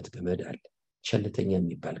 የታነቅንበት ገመድ አለ፣ ቸልተኛ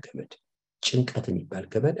የሚባል ገመድ፣ ጭንቀት የሚባል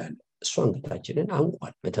ገመድ አለ። እሱ አንገታችንን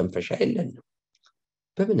አንቋል፣ መተንፈሻ የለንም።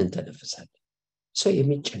 በምን እንተነፍሳለን? ሰው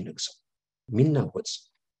የሚጨነቅ ሰው፣ የሚናወጥ ሰው፣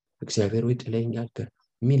 እግዚአብሔር ወይ ጥለኸኛል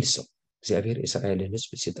የሚል ሰው፣ እግዚአብሔር የእስራኤልን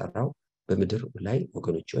ሕዝብ ሲጠራው በምድር ላይ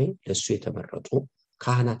ወገኖች ሆይ ለእሱ የተመረጡ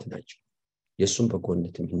ካህናት ናቸው። የእሱን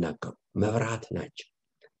በጎነት የሚናገሩ መብራት ናቸው።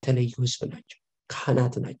 የተለዩ ሕዝብ ናቸው።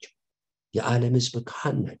 ካህናት ናቸው። የዓለም ሕዝብ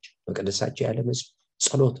ካህን ናቸው። መቅደሳቸው የዓለም ሕዝብ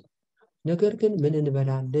ጸሎት ነው። ነገር ግን ምን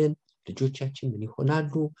እንበላለን? ልጆቻችን ምን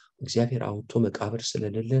ይሆናሉ? እግዚአብሔር አውጥቶ መቃብር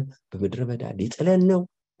ስለሌለ በምድረ በዳ ሊጥለን ነው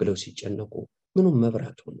ብለው ሲጨነቁ ምኑም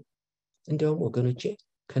መብራት ሆኑ። እንዲያውም ወገኖቼ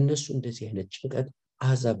ከነሱ እንደዚህ አይነት ጭንቀት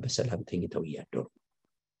አሕዛብ በሰላም ተኝተው እያደሩ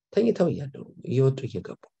እየወጡ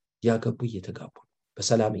እየገቡ ያገቡ እየተጋቡ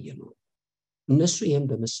በሰላም እየኖሩ እነሱ ይህም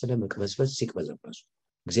በመሰለ መቅበዝበዝ ሲቅበዘበዙ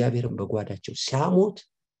እግዚአብሔርን በጓዳቸው ሲያሞት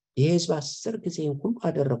ይህ ሕዝብ 10 ጊዜ ሁሉ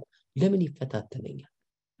አደረጉ፣ ለምን ይፈታተነኛል?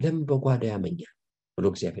 ለምን በጓዳ ያመኛል ብሎ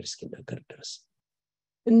እግዚአብሔር እስኪናገር ድረስ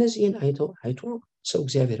እነዚህን አይቶ ሰው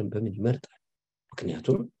እግዚአብሔርን በምን ይመርጣል?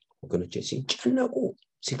 ምክንያቱም ወገኖቼ ሲጨነቁ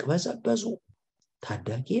ሲቅበዘበዙ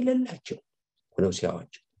ታዳጊ የሌላቸው ሆነው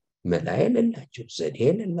ሲያዋቸው፣ መላ የሌላቸው ዘዴ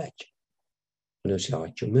የሌላቸው ሆነው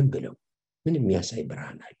ሲያዋቸው ምን ብለው ምን የሚያሳይ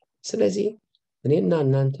ብርሃን አለ? ስለዚህ እኔና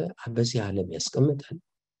እናንተ በዚህ ዓለም ያስቀምጠን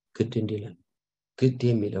ግድ እንዲለን ግድ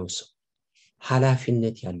የሚለው ሰው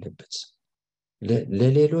ኃላፊነት ያለበት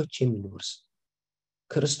ለሌሎች የሚኖር ሰው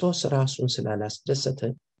ክርስቶስ ራሱን ስላላስደሰተ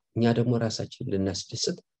እኛ ደግሞ ራሳችን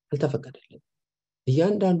ልናስደስት አልተፈቀደልን።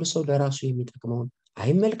 እያንዳንዱ ሰው ለራሱ የሚጠቅመውን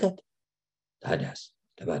አይመልከት። ታዲያስ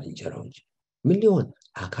ለባልንጀራው እንጂ ምን ሊሆን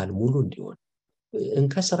አካል ሙሉ እንዲሆን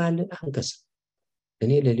እንከስራለን አንከስር።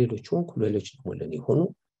 እኔ ለሌሎች ሆንኩ ሌሎች ደግሞ ለኔ ሆኑ።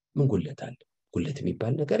 ምን ጉለት አለ? ጉለት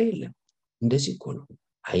የሚባል ነገር የለም። እንደዚህ እኮ ነው።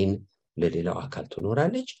 አይን ለሌላው አካል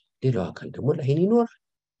ትኖራለች፣ ሌላው አካል ደግሞ ለአይን ይኖራል።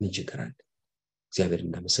 ምን ችግር አለ? እግዚአብሔር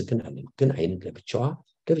እናመሰግናለን። ግን አይንን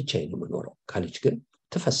ለብቻዬ ነው የምኖረው ካለች ግን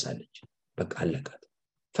ትፈሳለች። በቃ አለቃት፣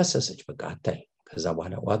 ፈሰሰች፣ በቃ አታይ። ከዛ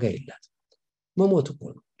በኋላ ዋጋ የላት። መሞት እኮ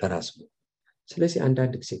ነው ለራስ ነው። ስለዚህ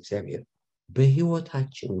አንዳንድ ጊዜ እግዚአብሔር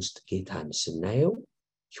በህይወታችን ውስጥ ጌታን ስናየው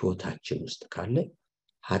ህይወታችን ውስጥ ካለ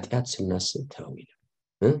ኃጢአት ስናስብ ተው ይላል።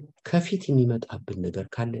 ከፊት የሚመጣብን ነገር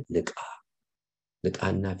ካለ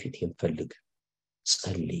ንቃና ፊቴን ፈልግ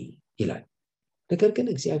ጸልይ ይላል። ነገር ግን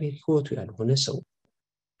እግዚአብሔር ህይወቱ ያልሆነ ሰው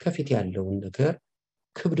ከፊት ያለውን ነገር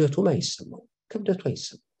ክብደቱ አይሰማው።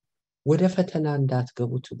 ወደ ፈተና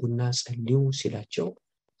እንዳትገቡ ትጉና ጸልዩ ሲላቸው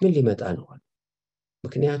ምን ሊመጣ ነው?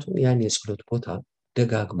 ምክንያቱም ያን የጸሎት ቦታ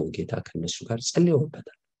ደጋግሞ ጌታ ከነሱ ጋር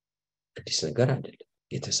ጸልየውበታል። አዲስ ነገር አይደለም።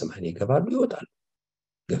 ጌተሰማኒ ይገባሉ፣ ይወጣሉ፣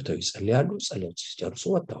 ገብተው ይጸልያሉ፣ ጸሎት ሲጨርሱ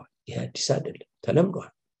ወጥተዋል። ይሄ አዲስ አይደለም፣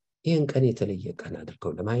 ተለምዷል። ይህን ቀን የተለየ ቀን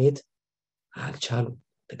አድርገው ለማየት አልቻሉም።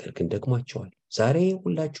 ነገር ግን ደግሟቸዋል። ዛሬ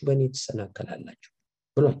ሁላችሁ በእኔ ትሰናከላላችሁ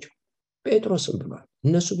ብሏቸው ጴጥሮስም ብሏል።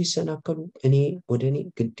 እነሱ ቢሰናከሉ ወደ እኔ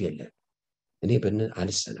ግድ የለም፣ እኔ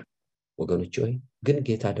አልሰናከልም። ወገኖች ሆይ ግን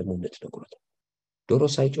ጌታ ደግሞ እውነት ነግሮታል። ዶሮ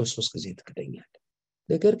ሳይጮህ 3 ጊዜ ትክደኛለህ።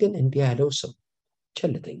 ነገር ግን እንዲህ ያለው ሰው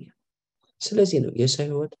ቸልተኛ። ስለዚህ ነው የሰው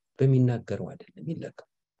ህይወት በሚናገረው አይደለም ይለካል።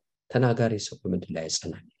 ተናጋሪ ሰው በምድር ላይ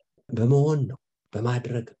ያጸናል በመሆን ነው፣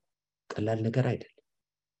 በማድረግ ቀላል ነገር አይደለም።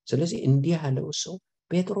 ስለዚህ እንዲህ ያለው ሰው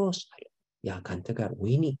ጴጥሮስ አለ ያ ካንተ ጋር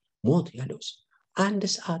ወይኔ ሞት ያለው ሰው 1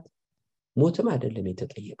 ሰዓት ሞትም አይደለም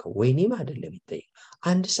የተጠየቀው፣ ወይኔም አይደለም የተጠየቀው።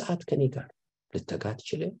 1 ሰዓት ከኔ ጋር ልትተጋ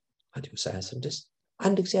ትችላለህ? ማቴዎስ 26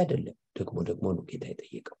 አንድ ጊዜ አይደለም ደግሞ ነው ጌታ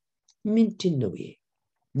የጠየቀው። ምንድን ነው ይሄ?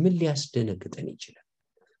 ምን ሊያስደነግጠን ይችላል?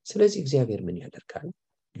 ስለዚህ እግዚአብሔር ምን ያደርጋል?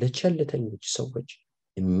 ለቸልተኞች ሰዎች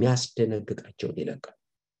የሚያስደነግጣቸውን ይለቃል።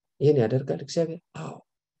 ይህን ያደርጋል እግዚአብሔር። አዎ።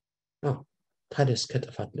 ታዲያስ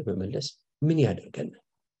ከጥፋት ለመመለስ ምን ያደርገናል?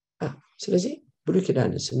 ስለዚህ ብሉይ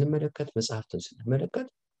ኪዳንን ስንመለከት መጽሐፍትን ስንመለከት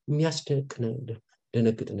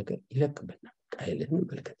የሚያስደነግጥ ነገር ይለቅብናል። ቃየልን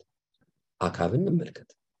እንመልከት፣ አካብን እንመልከት።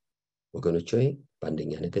 ወገኖች ሆይ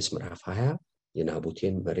በአንደኛ ነገሥት ምዕራፍ 20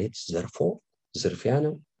 የናቡቴን መሬት ዘርፎ ዝርፊያ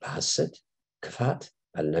ነው፣ በሐሰት ክፋት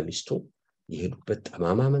ባልና ሚስቱ የሄዱበት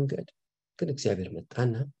ጠማማ መንገድ። ግን እግዚአብሔር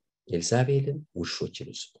መጣና ኤልዛቤልን ውሾችን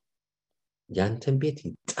ይስጡ ያንተን ቤት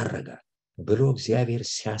ይጠረጋል ብሎ እግዚአብሔር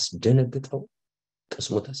ሲያስደነግጠው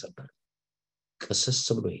ቅስሙ ተሰበረ። ቅስስ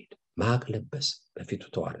ብሎ ሄደ፣ ማቅ ለበሰ፣ በፊቱ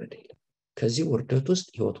ተዋረደ ይላል። ከዚህ ውርደት ውስጥ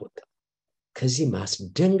ህይወት ወጣ። ከዚህ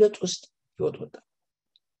ማስደንገጥ ውስጥ ህይወት ወጣ።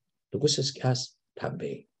 ንጉሥ ሕዝቅያስ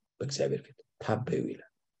ታበየ፣ በእግዚአብሔር ፊት ታበዩ ይላል።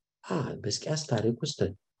 በሕዝቅያስ ታሪክ ውስጥ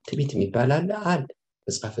ትዕቢት የሚባል አለ።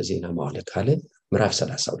 መጽሐፈ ዜና መዋዕል ካልዕ ምዕራፍ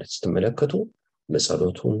 32 ስትመለከቱ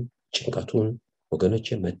መጸሎቱን፣ ጭንቀቱን፣ ወገኖች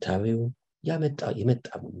መታበዩን የመጣ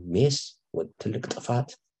ሜስ ትልቅ ጥፋት፣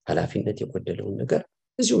 ኃላፊነት የጎደለውን ነገር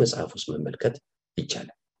እዚሁ መጽሐፍ ውስጥ መመልከት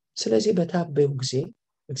ይቻላል። ስለዚህ በታበዩ ጊዜ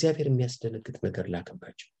እግዚአብሔር የሚያስደነግጥ ነገር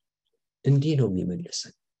ላከባቸው። እንዲህ ነው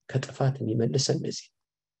የሚመልሰን፣ ከጥፋት የሚመልሰን እንደዚህ።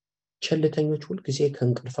 ቸልተኞች ሁልጊዜ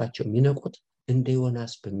ከእንቅልፋቸው የሚነቁት እንደ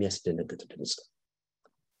ዮናስ በሚያስደነግጥ ድምፅ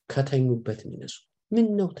ከተኙበት የሚነሱ ምን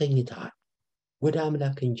ነው ተኝተሃል? ወደ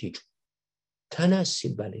አምላክ እንጂ ጩህ። ተነስ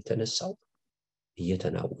ሲባል የተነሳው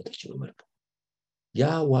እየተናወጠች ነው መርከብ። ያ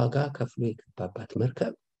ዋጋ ከፍሎ የገባባት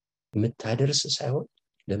መርከብ የምታደርስ ሳይሆን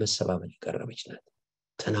ለመሰባበር የቀረበች ናት።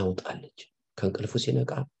 ተናውጣለች። ከእንቅልፉ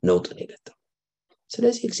ሲነቃ ነውጥን የገጠመው።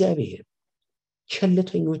 ስለዚህ እግዚአብሔር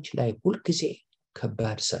ቸልተኞች ላይ ሁልጊዜ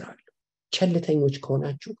ከባድ ስራ አለ። ቸልተኞች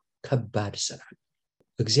ከሆናችሁ ከባድ ስራ አለ።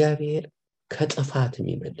 እግዚአብሔር ከጥፋት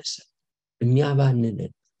የሚመልሰን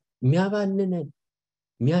የሚያባንነን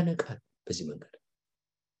የሚያነቃን በዚህ መንገድ።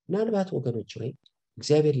 ምናልባት ወገኖች ሆይ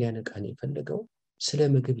እግዚአብሔር ሊያነቃን የፈለገው ስለ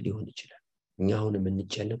ምግብ ሊሆን ይችላል። እኛ አሁን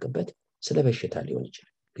የምንጨነቅበት ስለ በሽታ ሊሆን ይችላል።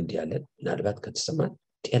 ግድ ያለን ምናልባት ከተሰማን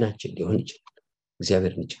ጤናችን ሊሆን ይችላል።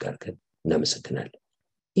 እግዚአብሔርን እጅግ አድርገን እናመሰግናለን።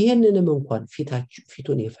 ይህንንም እንኳን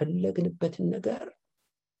ፊቱን የፈለግንበትን ነገር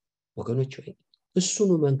ወገኖች ሆይ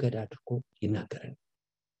እሱኑ መንገድ አድርጎ ይናገራል።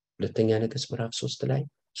 ሁለተኛ ነገሥት ምዕራፍ 3 ላይ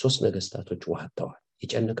 3 ነገስታቶች ውሃ አጥተዋል።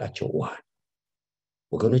 የጨነቃቸው ውሃ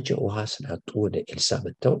ወገኖች ውሃ ስላጡ ወደ ኤልሳ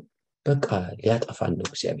መጥተው በቃ ሊያጠፋን ነው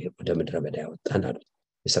እግዚአብሔር ወደ ምድረ በዳ ያወጣን አሉት።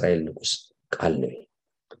 የእስራኤል ንጉስ ቃል ነው።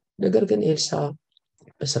 ነገር ግን ኤልሳ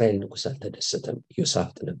በእስራኤል ንጉስ አልተደሰተም።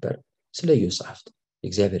 ዮሳፍጥ ነበር። ስለ ዮሳፍጥ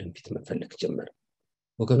የእግዚአብሔርን ፊት መፈለግ ጀመረ።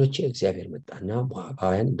 ወገኖቼ እግዚአብሔር መጣና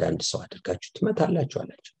ሞዓባውያን እንዳንድ ሰው አድርጋችሁ ትመታላችሁ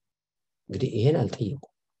አላቸው። እንግዲህ ይሄን አልጠየቁ፣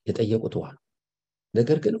 የጠየቁት ውሃ።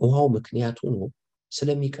 ነገር ግን ውሃው ምክንያቱ ነው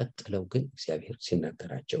ስለሚቀጥለው ግን እግዚአብሔር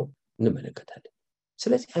ሲናገራቸው እንመለከታለን።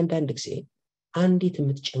 ስለዚህ አንዳንድ ጊዜ አንዲት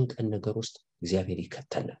የምትጨንቀን ነገር ውስጥ እግዚአብሔር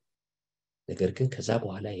ይከተናል። ነገር ግን ከዛ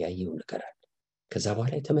በኋላ ያየው ነገር አለ። ከዛ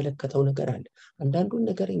በኋላ የተመለከተው ነገር አለ። አንዳንዱን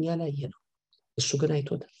ነገር እኛ አላየነው፣ እሱ ግን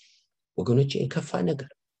አይቶታል። ወገኖቼ የከፋ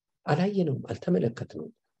ነገር አላየነውም፣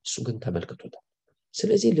 አልተመለከትነውም፣ እሱ ግን ተመልክቶታል።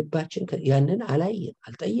 ስለዚህ ልባችን ያንን አላየን፣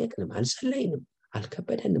 አልጠየቅንም፣ አልጸለይንም፣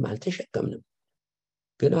 አልከበደንም፣ አልተሸከምንም።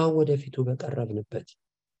 ግን አሁን ወደፊቱ በቀረብንበት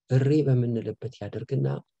እሪ በምንልበት ያደርግና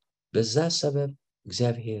በዛ ሰበብ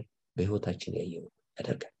እግዚአብሔር በህይወታችን ያየው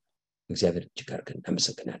ያደርጋል። እግዚአብሔር እጅግ አድርገን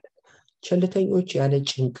እናመሰግናለን። ቸልተኞች ያለ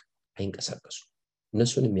ጭንቅ አይንቀሳቀሱ።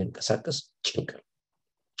 እነሱን የሚያንቀሳቀስ ጭንቅ ነው።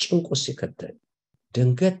 ጭንቁ ሲከተል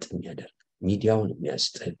ደንገጥ የሚያደርግ ሚዲያውን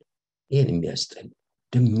የሚያስጥል ይህን የሚያስጥል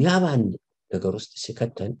የሚያባን ነገር ውስጥ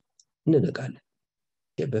ሲከተል እንነቃለን።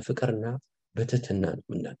 በፍቅርና በትህትና ነው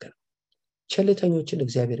የምናገረው። ቸልተኞችን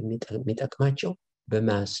እግዚአብሔር የሚጠቅማቸው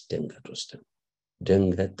በማስደንገጥ ውስጥ ነው።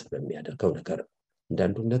 ደንገጥ በሚያደርገው ነገር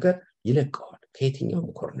አንዳንዱን ነገር ይለቀዋል። ከየትኛውም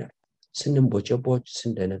ኮርነር ስንቦጨቦጭ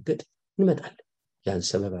ስንደነግጥ እንመጣለን። ያን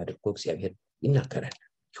ሰበብ አድርጎ እግዚአብሔር ይናገራል።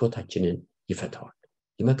 ህይወታችንን ይፈታዋል፣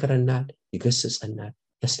 ይመከረናል፣ ይገስጸናል፣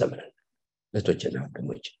 ያስተምረናል። እህቶችና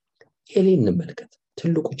ወንድሞች ኤሊን እንመልከት።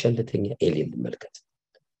 ትልቁ ቸልተኛ ኤሊን እንመልከት።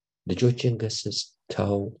 ልጆችን ገስጽ፣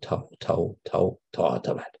 ተው ተው ተው ተው ተው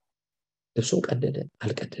ተባለ። ልብሱን ቀደደ፣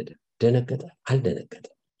 አልቀደደ፣ ደነገጠ፣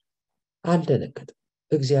 አልደነገጠ።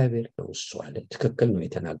 እግዚአብሔር ነው እሱ አለ። ትክክል ነው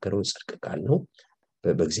የተናገረው፣ ጽድቅ ቃል ነው።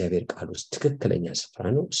 በእግዚአብሔር ቃል ውስጥ ትክክለኛ ስፍራ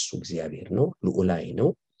ነው። እሱ እግዚአብሔር ነው፣ ልዑላዊ ነው።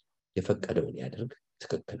 የፈቀደውን ያድርግ።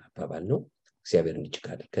 ትክክል አባባል ነው። እግዚአብሔርን እጅግ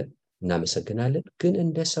አድርገን እናመሰግናለን። ግን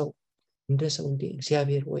እንደ ሰው እንደ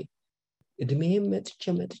እግዚአብሔር ወይ እድሜም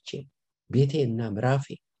መጥቼ ቤቴና ምራፌ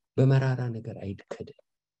በመራራ ነገር አይድከድ።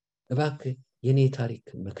 እባክህ የኔ ታሪክ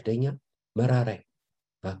መክደኛ መራራይ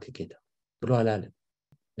እባክህ ጌታ ብሎ አላለም።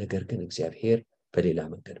 ነገር ግን እግዚአብሔር በሌላ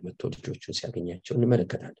መንገድ መጥቶ ልጆቹን ሲያገኛቸው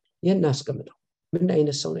እንመለከታለን። ይህን አስቀምጠው። ምን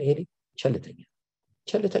አይነት ሰው ነው ኤሊ?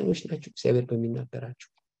 ቸልተኞች ናቸው። እግዚአብሔር በሚናገራችሁ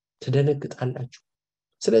ትደነግጣላችሁ።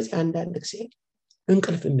 ስለዚህ አንዳንድ ጊዜ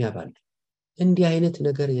እንቅልፍ የሚያባል እንዲህ አይነት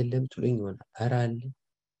ነገር የለም ትሉኝ ይሆናል። ኧረ አለ።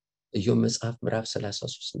 ኢዮብ መጽሐፍ ምዕራፍ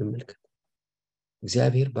 33 እንመልከት።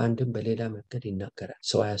 እግዚአብሔር በአንድም በሌላ መንገድ ይናገራል፣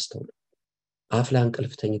 ሰው አያስተውልም። አፍላ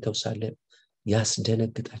እንቅልፍ ተኝተው ሳለ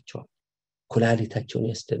ያስደነግጣቸዋል። ኩላሊታቸውን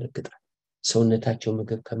ያስደነግጣል። ሰውነታቸው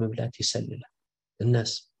ምግብ ከመብላት ይሰልላል።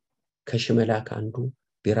 እናስ ከሽመላክ አንዱ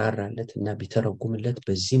ቢራራለት እና ቢተረጉምለት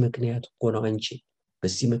በዚህ ምክንያት እኮ ነው አንቺ፣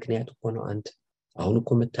 በዚህ ምክንያት እኮ ነው አንተ፣ አሁን እኮ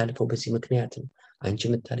የምታልፈው በዚህ ምክንያት ነው፣ አንቺ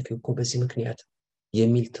የምታልፈው እኮ በዚህ ምክንያት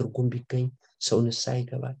የሚል ትርጉም ቢገኝ ሰው ንስሐ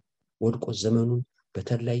ይገባል። ወድቆ ዘመኑን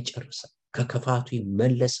በተድላ ይጨርሳል፣ ከክፋቱ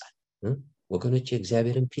ይመለሳል። ወገኖቼ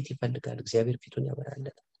እግዚአብሔርን ፊት ይፈልጋል። እግዚአብሔር ፊቱን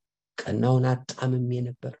ያበራለታል። ቀናውን አጣምሜ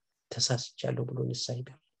ነበር ተሳስቻለሁ ብሎ ንስሐ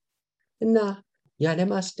ይገባል። እና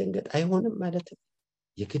ያለማስደንገጥ አይሆንም ማለት ነው።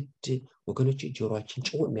 የግድ ወገኖቼ ጆሮአችን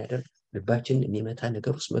ጭው የሚያደርግ ልባችንን የሚመታ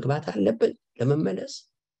ነገር ውስጥ መግባት አለብን ለመመለስ።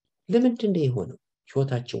 ለምንድን ነው የሆነው?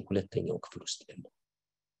 ህይወታችን ሁለተኛው ክፍል ውስጥ የለም።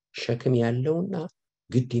 ሸክም ያለውና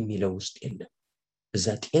ግድ የሚለው ውስጥ የለም። እዛ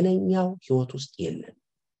ጤነኛው ህይወት ውስጥ የለም።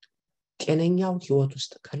 ጤነኛው ህይወት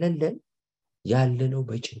ውስጥ ከሌለን ያለነው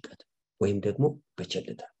በጭንቀት ወይም ደግሞ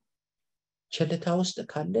በቸልታ ውስጥ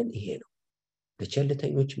ካለን ይሄ ነው።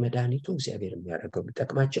 ለቸልተኞች መድኃኒቱ እግዚአብሔር የሚያደርገው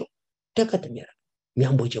የሚጠቅማቸው ደቀት የሚያደርግ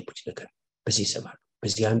የሚያንቦጨቡጭ ነገር በዚህ ይሰማሉ።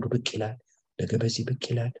 በዚህ አንዱ ብቅ ይላል፣ ነገ በዚህ ብቅ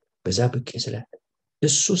ይላል፣ በዛ ብቅ ይስላል።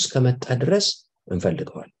 እሱ እስከመጣ ድረስ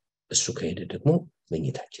እንፈልገዋል። እሱ ከሄደ ደግሞ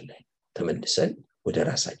መኝታችን ላይ ተመልሰን ወደ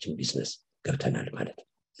ራሳችን ቢዝነስ ገብተናል ማለት ነው።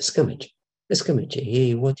 እስከ መቼ ይሄ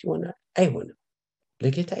ህይወት ይሆናል? አይሆንም።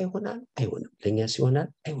 ለጌታ ይሆናል? አይሆንም። ለእኛስ ይሆናል?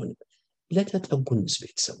 አይሆንም። ለተጠጉንስ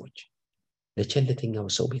ቤተሰቦች፣ ለቸልተኛው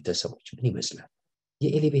ሰው ቤተሰቦች ምን ይመስላል?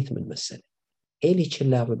 የኤሊ ቤት ምን መሰለ? ኤሊ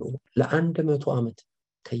ችላ ብሎ ለ100 ዓመት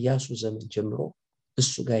ከኢያሱ ዘመን ጀምሮ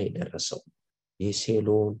እሱ ጋር የደረሰው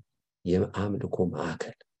የሴሎን የአምልኮ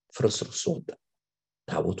ማዕከል ፍርስርሶ ወጣ።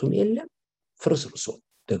 ታቦቱም የለም፣ ፍርስርሶ።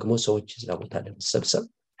 ደግሞ ሰዎች እዛ ቦታ ለመሰብሰብ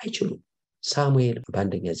አይችሉም። ሳሙኤል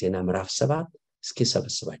በአንደኛ ዜና ምዕራፍ 7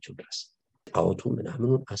 እስኪሰበስባቸው ድረስ ጣዖቱ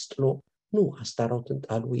ምናምኑን አስጥሎ ኑ አስታሮትን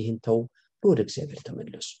ጣሉ፣ ይህን ተው፣ ወደ እግዚአብሔር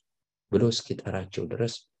ተመለሱ ብሎ እስኪጠራቸው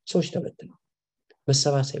ድረስ ሰዎች ተበትነው፣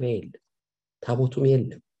 መሰባሰቢያ የለም፣ ታቦቱም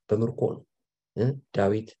የለም፣ በምርኮ ነው።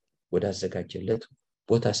 ዳዊት ወዳዘጋጀለት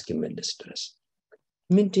ቦታ እስኪመለስ ድረስ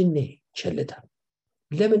ምንድነው? ቸልታ።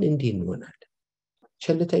 ለምን እንዲህ እንሆናለን?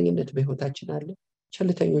 ቸልተኝነት በህይወታችን አለ።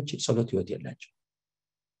 ቸልተኞች ጸሎት ህይወት የላቸው።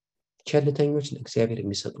 ቸልተኞች ለእግዚአብሔር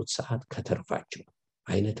የሚሰጡት ሰዓት ከተርፋቸው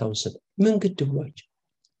አይነታውን ሰጥ ምን ግድ ብሏቸው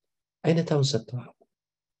አይነታውን ሰጥተዋል።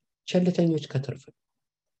 ቸልተኞች ከተርፈ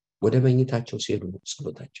ወደ መኝታቸው ሲሄዱ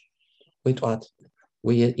ጸሎታቸው ወይ ጧት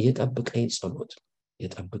ወይ የጠብቀኝ ጸሎት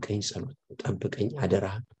ጠብቀኝ፣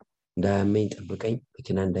 አደራህን እንዳያመኝ ጠብቀኝ፣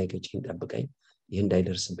 መኪና እንዳይገጨኝ ጠብቀኝ፣ ይህ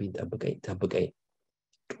እንዳይደርስብኝ ጠብቀኝ።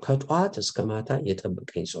 ከጧት እስከ ማታ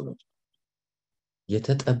የጠብቀኝ ጸሎት።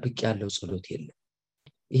 የተጠብቅ ያለው ጸሎት የለም።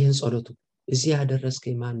 ይህን ጸሎቱ እዚህ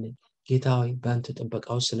ያደረስከኝ ማን? ጌታ ሆይ በአንተ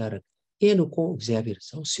ጥበቃው ስላረግ። ይህን እኮ እግዚአብሔር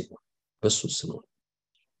ሰው ሲሆን በሱ ስኖር፣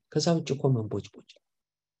 ከዛ ውጭ እኮ መንቦጭቦጭ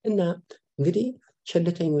እና እንግዲህ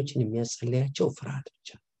ቸልተኞችን የሚያጸልያቸው ፍርሃት ብቻ።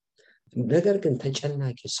 ነገር ግን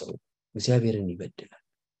ተጨናቂ ሰው እግዚአብሔርን ይበድላል።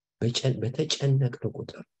 በተጨነቅን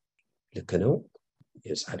ቁጥር ልክ ነው።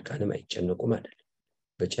 የጻድቃንም አይጨነቁም አይደል?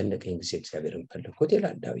 በጨነቀኝ ጊዜ እግዚአብሔርን ፈለግኩት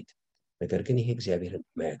ይላል ዳዊት። ነገር ግን ይሄ እግዚአብሔርን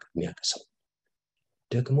የሚያቅሰው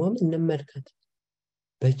ደግሞም እንመልከት።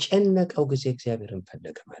 በጨነቀው ጊዜ እግዚአብሔርን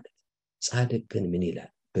ፈለገ ማለት። ጻድቅ ግን ምን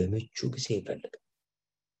ይላል? በምቹ ጊዜ ይፈልጋል።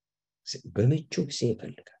 በምቹ ጊዜ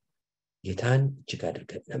ይፈልጋል። ጌታን እጅግ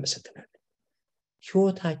አድርገን እናመሰግናለን።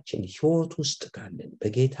 ህይወታችን ህይወት ውስጥ ካለን፣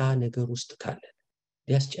 በጌታ ነገር ውስጥ ካለን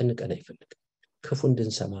ሊያስጨንቀን አይፈልግም። ክፉ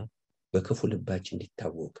እንድንሰማ፣ በክፉ ልባችን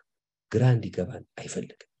እንዲታወቅ፣ ግራ እንዲገባን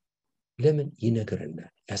አይፈልግም። ለምን?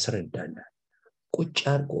 ይነግረናል፣ ያስረዳናል፣ ቁጭ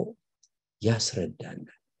አድርጎ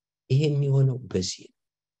ያስረዳናል። ይሄ የሚሆነው በዚህ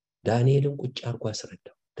ዳንኤልን ቁጭ አድርጎ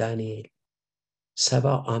አስረዳው። ዳንኤል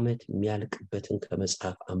 70 ዓመት የሚያልቅበትን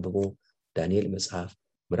ከመጽሐፍ አንብቦ ዳንኤል መጽሐፍ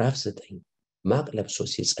ምዕራፍ 9 ማቅ ለብሶ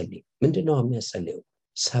ሲጸልይ ምንድነው የሚያጸልየው?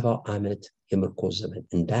 70 ዓመት የምርኮ ዘመን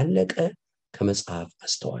እንዳለቀ ከመጽሐፍ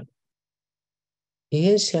አስተዋል።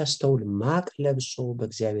 ይሄን ሲያስተውል ማቅ ለብሶ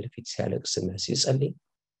በእግዚአብሔር ፊት ሲያለቅስና ሲጸልይ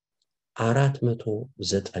 490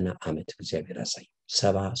 ዓመት እግዚአብሔር አሳየ።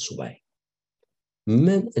 70 ሱባኤ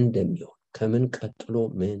ምን እንደሚሆን፣ ከምን ቀጥሎ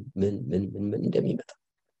ምን እንደሚመጣ፣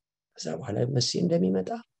 ከዛ በኋላ መሲህ እንደሚመጣ፣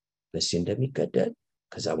 መሲህ እንደሚገደል፣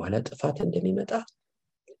 ከዛ በኋላ ጥፋት እንደሚመጣ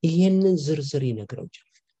ይሄንን ዝርዝር ይነግረው ጀመር።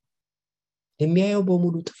 የሚያየው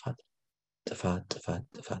በሙሉ ጥፋት።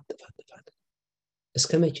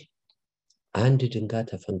 እስከ መቼ? አንድ ድንጋይ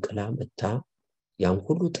ተፈንቅላ መታ ያን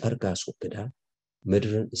ሁሉ ጠርጋ አስወግዳ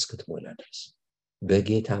ምድርን እስክትሞላ ድረስ፣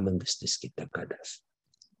 በጌታ መንግስት እስኪተካ ድረስ።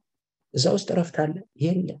 እዛ ውስጥ ረፍት አለ?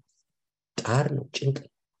 የለም። ጣር ነው፣ ጭንቅ።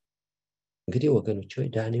 እንግዲህ ወገኖች ሆይ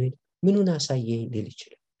ዳንኤል ምኑን አሳየኝ ሊል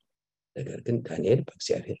ይችላል። ነገር ግን ዳንኤል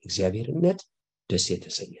እግዚአብሔርነት ደስ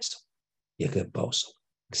የተሰኘ ሰው፣ የገባው ሰው፣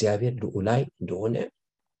 እግዚአብሔር ልዑላይ እንደሆነ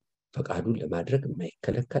ፈቃዱን ለማድረግ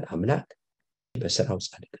የማይከለከል አምላክ፣ በስራው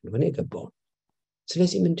ጻድቅ እንደሆነ የገባው።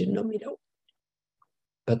 ስለዚህ ምንድነው የሚለው?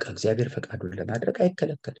 በቃ እግዚአብሔር ፈቃዱን ለማድረግ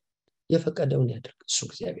አይከለከልም። የፈቀደውን ያድርግ እሱ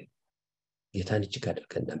እግዚአብሔር። ጌታን እጅግ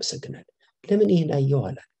አድርገን እናመሰግናለን። ለምን ይህን አየው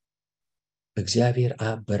አላል? እግዚአብሔር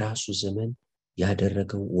አብ በራሱ ዘመን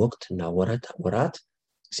ያደረገው ወቅትና ወራት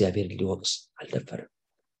እግዚአብሔር ሊወቅስ አልደፈረም።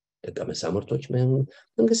 ደቀ መዛሙርቶች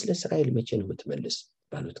መንግስት ለእስራኤል መቼ ነው የምትመልስ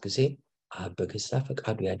ባሉት ጊዜ አብ በገዛ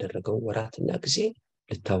ፈቃዱ ያደረገው ወራትና ጊዜ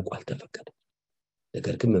ልታውቁ አልተፈቀደም።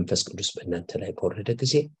 ነገር ግን መንፈስ ቅዱስ በእናንተ ላይ በወረደ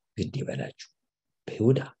ጊዜ ግድ ይበላችሁ፣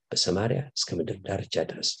 በይሁዳ በሰማርያ እስከ ምድር ዳርቻ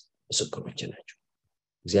ድረስ ምስክሮች ናቸው።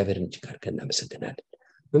 እግዚአብሔርን እጅግ አድርገን እናመሰግናለን።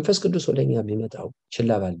 መንፈስ ቅዱስ ወደኛ የሚመጣው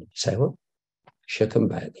ችላ ባልን ሳይሆን ሸክም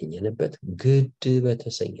ባያገኘንበት፣ ግድ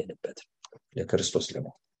በተሰኘንበት ለክርስቶስ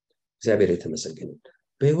ለሞት። እግዚአብሔር የተመሰገነ።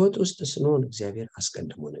 በህይወት ውስጥ ስንሆን እግዚአብሔር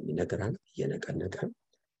አስቀድሞ ነው የሚነግረን፣ እየነቀነቀን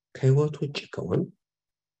ከህይወት ውጭ ከሆን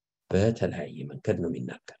በተለያየ መንገድ ነው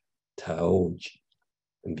የሚናገር። ተው እንጂ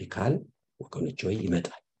እምቢ ካል ወገኖች ሆይ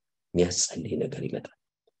ይመጣል፣ የሚያስጸልይ ነገር ይመጣል።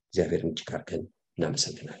 እግዚአብሔርን እጅግ አድርገን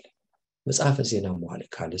እናመሰግናለን። መጽሐፈ ዜና መዋዕል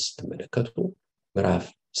ካልዕ ስትመለከቱ ምዕራፍ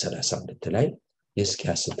 32 ላይ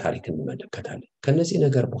የሕዝቅያስን ታሪክ እንመለከታለን። ከነዚህ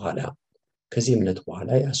ነገር በኋላ ከዚህ እምነት በኋላ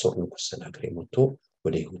የአሦር ንጉሥ ሰናክሬም መጥቶ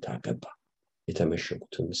ወደ ይሁዳ ገባ፣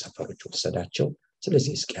 የተመሸጉትን ሰፈሮች ወሰዳቸው።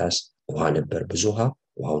 ስለዚህ ሕዝቅያስ ውሃ ነበር፣ ብዙ ውሃ፣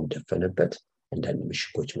 ውሃውን ደፈነበት፣ አንዳንድ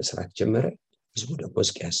ምሽጎች መስራት ጀመረ። ህዝቡ ደግሞ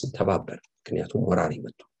ሕዝቅያስን ተባበረ፣ ምክንያቱም ወራሪ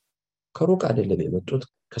መጡ። ከሩቅ አይደለም የመጡት፣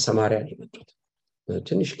 ከሰማርያ ነው የመጡት።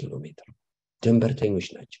 ትንሽ ኪሎ ሜትር ድንበርተኞች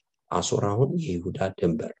ናቸው። አሦር አሁን የይሁዳ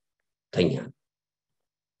ድንበርተኛ ነው።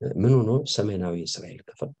 ምን ሆኖ ሰሜናዊ እስራኤል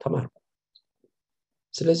ክፍል ተማርኩ።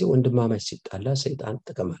 ስለዚህ ወንድማማች ሲጣላ ሰይጣን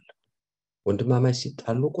ጥቅም አለው። ወንድማማች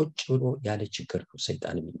ሲጣሉ ቁጭ ብሎ ያለ ችግር ነው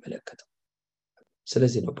ሰይጣን የሚመለከተው።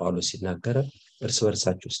 ስለዚህ ነው ጳውሎስ ሲናገር እርስ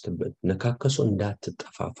በርሳችሁ ስትነካከሱ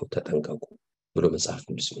እንዳትጠፋፉ ተጠንቀቁ ብሎ መጽሐፍ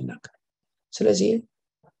ቅዱስ ይናገራል። ስለዚህ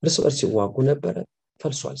እርስ በርስ ሲዋጉ ነበረ።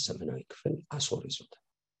 ፈልሷል፣ ሰሜናዊ ክፍል አሦር ይዞታል።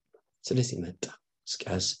 ስለዚህ መጣ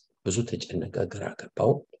ሕዝቅያስ፣ ብዙ ተጨነቀ፣ ግራ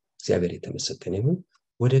ገባው። እግዚአብሔር የተመሰገነ ይሁን።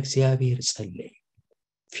 ወደ እግዚአብሔር ጸለየ፣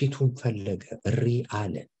 ፊቱን ፈለገ፣ እሪ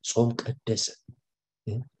አለ፣ ጾም ቀደሰ።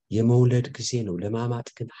 የመውለድ ጊዜ ነው፣ ለማማጥ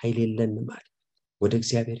ግን ኃይል የለንም አለ። ወደ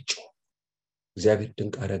እግዚአብሔር ጮኸ። እግዚአብሔር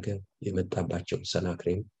ድንቅ አረገ። የመጣባቸውን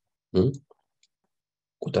ሰናክሬም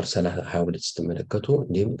ቁጥር 22 ስትመለከቱ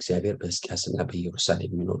እንዲህም እግዚአብሔር በሕዝቅያስና በኢየሩሳሌም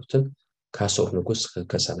የሚኖሩትን ከአሦር ንጉሥ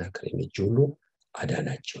ከሰናክሬም እጅ ሁሉ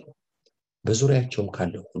አዳናቸው፣ በዙሪያቸውም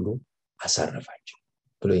ካለው ሁሉ አሳረፋቸው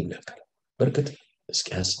ብሎ ይናገራል። በእርግጥ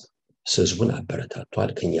ሕዝቅያስ ሕዝቡን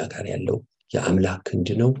አበረታቷል። ከኛ ጋር ያለው የአምላክ ክንድ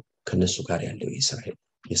ነው፣ ከነሱ ጋር ያለው የእስራኤል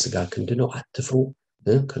የሥጋ ክንድ ነው፣ አትፍሩ፣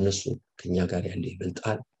 ከነሱ ከኛ ጋር ያለው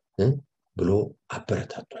ይበልጣል ብሎ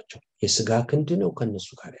አበረታቷቸው። የሥጋ ክንድ ነው ከነሱ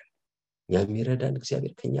ጋር ያለው፣ እኛ የሚረዳን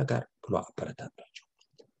እግዚአብሔር ከኛ ጋር ብሎ አበረታቷቸው።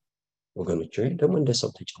 ወገኖች ሆይ ደግሞ እንደ ሰው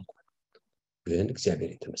ተጨንቋል። ግን እግዚአብሔር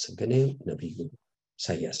የተመሰገነ ነቢዩ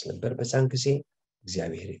ኢሳያስ ነበር። በዛን ጊዜ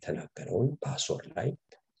እግዚአብሔር የተናገረውን በአሦር ላይ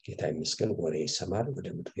ጌታ ይመስገን ወሬ ይሰማል፣ ወደ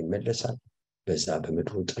ምድሩ ይመለሳል፣ በዛ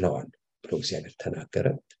በምድሩ ጥለዋል ብሎ እግዚአብሔር ተናገረ።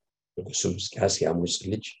 ንጉሡ ሕዝቅያስ የአሞጽ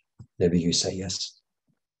ልጅ ነቢዩ ኢሳያስ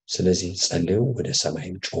ስለዚህ ጸለዩ፣ ወደ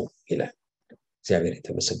ሰማይም ጮሁ ይላል። እግዚአብሔር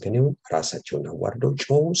የተመሰገነ ይሁን። ራሳቸውን አዋርደው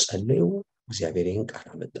ጮሁ፣ ጸለዩ። እግዚአብሔር ይህን ቃል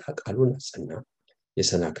አመጣ፣ ቃሉን አጸና።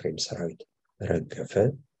 የሰናክሬም ሰራዊት ረገፈ።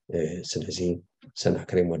 ስለዚህ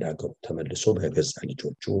ሰናክሬም ወደ አገሩ ተመልሶ በገዛ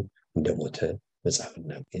ልጆቹ እንደሞተ መጽሐፍ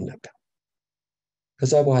ይናገራል።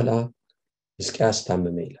 ከዛ በኋላ ሕዝቅያስ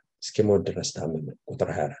ታመመ ይላል። እስኪሞት ድረስ ታመመ። ቁጥር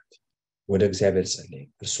 24 ወደ እግዚአብሔር ጸለየ፣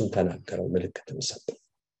 እርሱም ተናገረው፣ ምልክትም ሰጠው።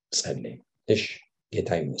 ጸለየ፣ እሺ ጌታ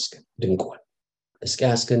ይመስገን፣ ድንቅ ሆነ።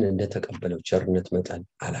 ሕዝቅያስ ግን እንደተቀበለው ቸርነት መጠን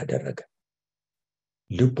አላደረገም።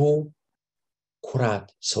 ልቡ ኩራት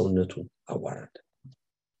ሰውነቱን አዋረደ።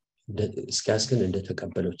 ሕዝቅያስ ግን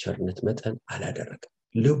እንደተቀበለው ቸርነት መጠን አላደረገም።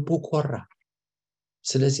 ልቡ ኮራ።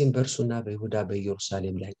 ስለዚህም በእርሱና በይሁዳ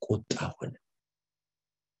በኢየሩሳሌም ላይ ቁጣ ሆነ።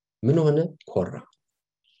 ምን ሆነ? ኮራ።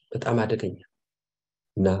 በጣም አደገኛ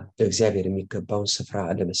እና ለእግዚአብሔር የሚገባውን ስፍራ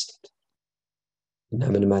አለመስጠት እና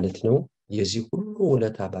ምን ማለት ነው? የዚህ ሁሉ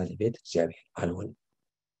ውለታ ባለቤት እግዚአብሔር አልሆነም።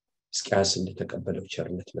 ሕዝቅያስ እንደተቀበለው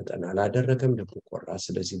ቸርነት መጠን አላደረገም። ልቡ ኮራ።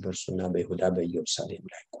 ስለዚህ በእርሱና በይሁዳ በኢየሩሳሌም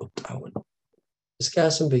ላይ ቁጣ ሆነ።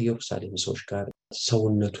 ሕዝቅያስም በኢየሩሳሌም ሰዎች ጋር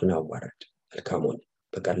ሰውነቱን አዋረደ። መልካም ሆነ።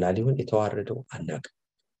 በቀላል ይሁን የተዋረደው አናውቅም።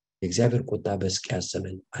 የእግዚአብሔር ቁጣ በሕዝቅያስ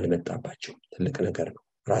ዘመን አልመጣባቸውም። ትልቅ ነገር ነው።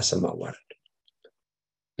 ራስን ማዋረድ።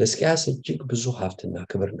 ለሕዝቅያስ እጅግ ብዙ ሀብትና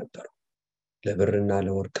ክብር ነበረው። ለብርና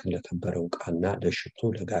ለወርቅም ለከበረው ዕቃና ለሽቱ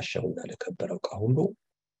ለጋሻውና ለከበረው ዕቃ ሁሉ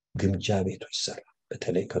ግምጃ ቤቶች ሰራ።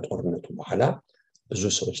 በተለይ ከጦርነቱ በኋላ ብዙ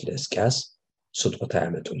ሰዎች ለሕዝቅያስ ስጦታ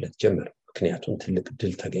ያመጡለት ጀመር። ምክንያቱም ትልቅ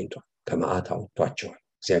ድል ተገኝቷል። ከመዓት አወጥቷቸዋል።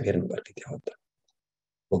 እግዚአብሔር ነው በእርግጥ ያወጣ።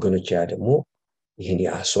 ወገኖች፣ ያ ደግሞ ይህን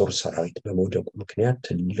የአሦር ሰራዊት በመውደቁ ምክንያት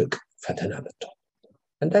ትልቅ ፈተና መጥቷል።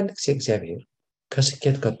 አንዳንድ ጊዜ እግዚአብሔር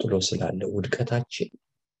ከስኬት ቀጥሎ ስላለ ውድቀታችን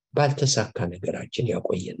ባልተሳካ ነገራችን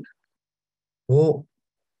ያቆየናል።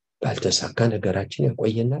 ባልተሳካ ነገራችን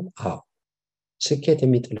ያቆየናል። አዎ፣ ስኬት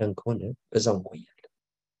የሚጥለን ከሆነ በዛው እንቆያለን።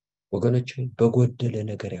 ወገኖች፣ በጎደለ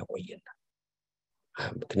ነገር ያቆየናል።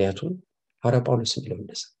 ምክንያቱም ሐዋርያ ጳውሎስ የሚለው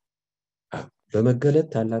እንደዛ በመገለጥ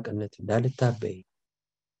ታላቅነት እንዳልታበይ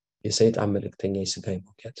የሰይጣን መልእክተኛ የሥጋዬ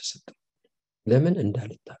መውጊያ ተሰጠው። ለምን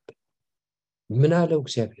እንዳልታበይ? ምን አለው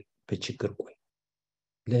እግዚአብሔር? በችግር ቆይ፣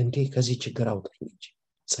 ለእንዴ ከዚህ ችግር አውጣኝ እንጂ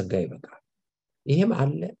ጸጋ ይበቃል። ይሄም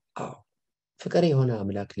አለ። አዎ፣ ፍቅር የሆነ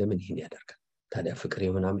አምላክ ለምን ይህን ያደርጋል ታዲያ? ፍቅር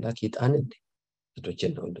የሆነ አምላክ ይጣን እንዴ?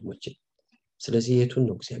 እህቶቼና ወንድሞቼ፣ ስለዚህ የቱን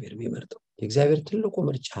ነው እግዚአብሔር የሚመርጠው? የእግዚአብሔር ትልቁ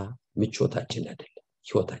ምርጫ ምቾታችን አይደለም።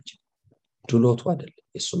 ህይወታችን ድሎቱ አይደለም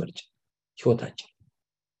የሱ ምርጫ ህይወታችን።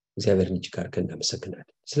 እግዚአብሔርን እጅግ አድርገን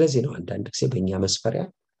እናመሰግናለን። ስለዚህ ነው አንዳንድ ጊዜ በእኛ መስፈሪያ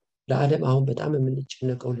ለዓለም አሁን በጣም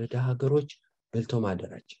የምንጨነቀው ለድሃ ሀገሮች በልቶ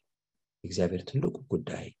ማደራቸው። እግዚአብሔር ትልቁ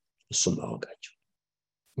ጉዳይ እሱም ማወቃቸው።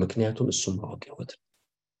 ምክንያቱም እሱም ማወቅ ህይወት ነው።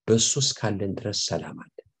 በእሱ እስካለን ድረስ ሰላም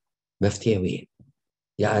አለ። መፍትሄው ይሄ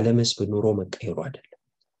የዓለም ህዝብ ኑሮ መቀየሩ አይደለም።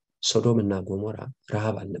 ሶዶም እና ጎሞራ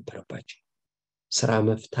ረሃብ አልነበረባቸው። ስራ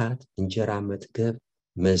መፍታት፣ እንጀራ መጥገብ፣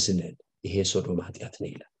 መዝለል ይሄ ሶዶም ኃጢአት ነው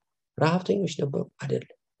ይላል። ረሃብተኞች ነበሩ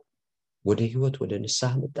አይደለም። ወደ ህይወት ወደ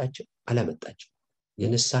ንስሐ መጣቸው አላመጣቸው።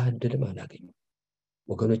 የንስሐ እድልም አላገኙም።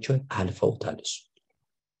 ወገኖች ሆይ አልፈውታል እሱ።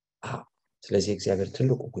 ስለዚህ እግዚአብሔር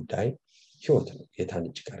ትልቁ ጉዳይ ህይወት ነው። ጌታን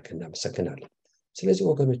እጅግ አድርገን እናመሰግናለን። ስለዚህ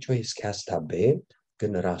ወገኖች ሆይ ሕዝቅያስ ታበየ፣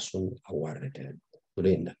 ግን ራሱን አዋረደ ብሎ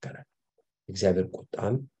ይናገራል። እግዚአብሔር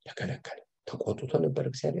ቁጣም ተከለከለ። ተቆጥቶ ነበር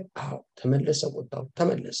እግዚአብሔር። ተመለሰ፣ ቁጣው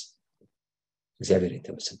ተመለሰ። እግዚአብሔር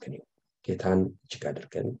የተመሰገነ ይሁን። ጌታን እጅግ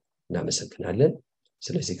አድርገን እናመሰግናለን።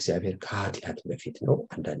 ስለዚህ እግዚአብሔር ከኃጢአት በፊት ነው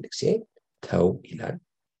አንዳንድ ጊዜ ተው ይላል።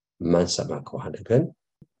 ማንሰማ ከሆነ ግን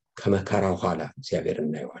ከመከራ ኋላ እግዚአብሔር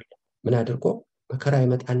እናየዋለን። ምን አድርጎ መከራ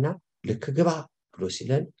ይመጣና ልክ ግባ ብሎ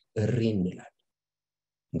ሲለን እሪ እንላለን።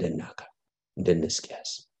 እንደናካ እንደነ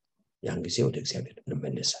ሕዝቅያስ ያን ጊዜ ወደ እግዚአብሔር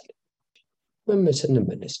እንመለሳለን።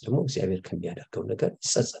 ስንመለስ ደግሞ እግዚአብሔር ከሚያደርገው ነገር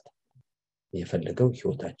ይጸጸታል። የፈለገው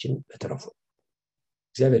ህይወታችን በትረፉ።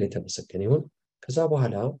 እግዚአብሔር የተመሰገነ ይሁን። ከዛ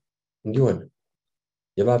በኋላ እንዲሆን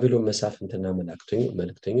የባቢሎን መሳፍንትና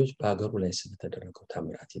መልእክተኞች በአገሩ ላይ ስለተደረገው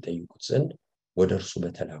ታምራት ይጠይቁት ዘንድ ወደ እርሱ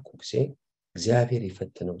በተላኩ ጊዜ እግዚአብሔር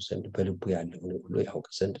ይፈትነው ዘንድ በልቡ ያለውን ሁሉ ያውቅ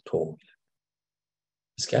ዘንድ ተወው ይላል።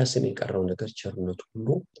 ሕዝቅያስን የቀረው ነገር ቸርነቱ ሁሉ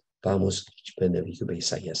በአሞጽ ልጅ በነቢዩ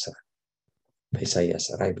በኢሳይያስ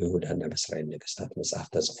ራእይ በይሁዳና በእስራኤል ነገስታት መጽሐፍ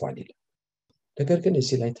ተጽፏል ይላል። ነገር ግን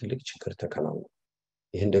እዚህ ላይ ትልቅ ችግር ተከናውኗል።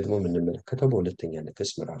 ይህን ደግሞ የምንመለከተው በሁለተኛ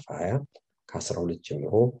ነገሥት ምዕራፍ 20 ከ12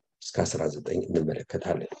 ጀምሮ እስከ 19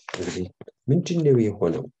 እንመለከታለን። እንግዲህ ምንድነው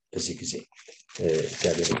የሆነው በዚህ ጊዜ?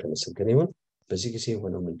 እግዚአብሔር የተመሰገነ ይሁን። በዚህ ጊዜ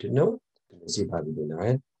የሆነው ምንድነው? እነዚህ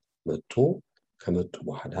ባቢሎናውያን መጡ። ከመጡ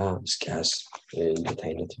በኋላ ሕዝቅያስ እንዴት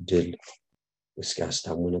አይነት ድል! ሕዝቅያስ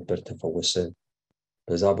ታሞ ነበር፣ ተፈወሰ።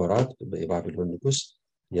 በዛ ወራት የባቢሎን ንጉስ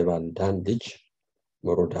የባልዳን ልጅ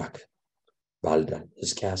መሮዳክ ባልዳን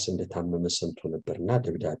ሕዝቅያስ እንደታመመ ሰምቶ ነበርና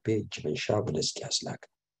ደብዳቤ እጅ መንሻ ወደ ሕዝቅያስ ላከ።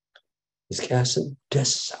 ሕዝቅያስም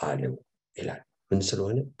ደስ አለው ይላል። ምን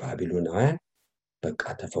ስለሆነ? ባቢሎናውያን በቃ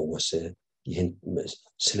ተፈወሰ። ይህን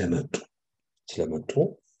ስለመጡ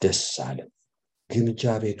ደስ አለ። ግምጃ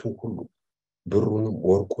ቤቱን ሁሉ ብሩንም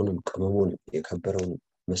ወርቁንም ቅመሙንም የከበረውን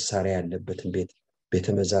መሳሪያ ያለበትን ቤተ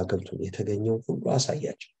መዛግብቱን የተገኘው ሁሉ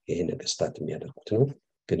አሳያቸው። ይሄ ነገስታት የሚያደርጉት ነው፣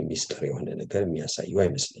 ግን ሚስጥር የሆነ ነገር የሚያሳዩ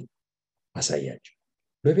አይመስለኝም። አሳያቸው።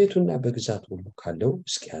 በቤቱና በግዛቱ ሁሉ ካለው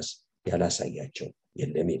ሕዝቅያስ ያላሳያቸው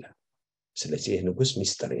የለም ይላል። ስለዚህ ይህ ንጉስ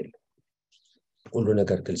ሚስጥር የለም፣ ሁሉ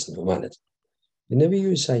ነገር ግልጽ ነው ማለት ነው። ነቢዩ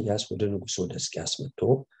ኢሳይያስ ወደ ንጉሱ ወደ ሕዝቅያስ መጥቶ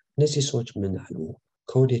እነዚህ ሰዎች ምን አሉ?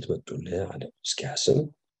 ከወዴት መጡልህ አለው። ሕዝቅያስም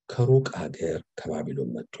ከሩቅ ሀገር ከባቢሎን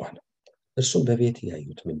መጡ አለ። እርሱም በቤት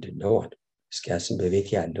ያዩት ምንድን ነው አለ። ሕዝቅያስም በቤት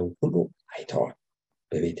ያለው ሁሉ አይተዋል።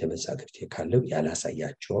 በቤተ መዛግብቴ ካለው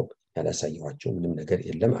ያላሳየኋቸው ምንም ነገር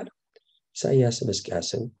የለም አለ። ኢሳይያስም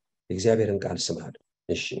ሕዝቅያስን የእግዚአብሔርን ቃል ስማ አለው።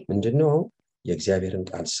 እሺ ምንድነው? የእግዚአብሔርን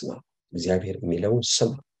ቃል ስማ፣ እግዚአብሔር የሚለውን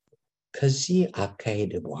ስማ። ከዚህ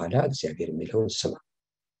አካሄድ በኋላ እግዚአብሔር የሚለውን ስማ።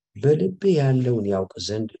 በልብ ያለውን ያውቅ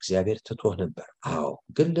ዘንድ እግዚአብሔር ትቶህ ነበር።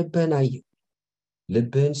 ግን ልብህን አየው።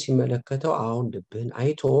 ልብህን ሲመለከተው አሁን ልብህን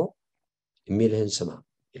አይቶ የሚልህን ስማ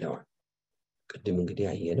ይለዋል። ቅድም እንግዲህ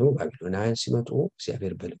ያየነው ባቢሎናውያን ሲመጡ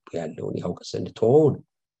እግዚአብሔር በልቡ ያለውን ያውቅ ዘንድ ተወው ነው።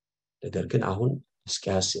 ነገር ግን አሁን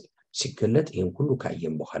ሕዝቅያስ ሲገለጥ ይህን ሁሉ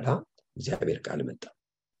ካየም በኋላ እግዚአብሔር ቃል መጣ።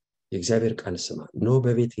 የእግዚአብሔር ቃል ስማ፣ እነሆ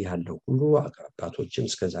በቤት ያለው ሁሉ አባቶችም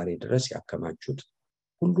እስከዛሬ ድረስ ያከማቹት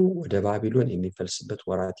ሁሉ ወደ ባቢሎን የሚፈልስበት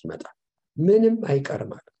ወራት ይመጣል፣ ምንም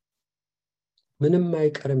አይቀርም አለ። ምንም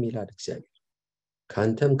አይቀርም ይላል እግዚአብሔር።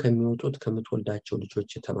 ከአንተም ከሚወጡት ከምትወልዳቸው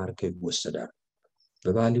ልጆች ተማርከው ይወሰዳሉ፣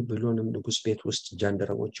 በባቢሎንም ንጉስ ቤት ውስጥ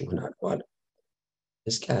ጃንደረቦች ይሆናሉ አለ።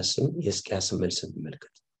 የሕዝቅያስን መልስ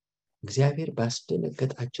እንመልከት። እግዚአብሔር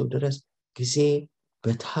ባስደነገጣቸው ድረስ ጊዜ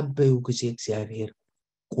በታበዩ ጊዜ እግዚአብሔር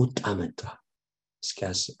ቁጣ መጣ።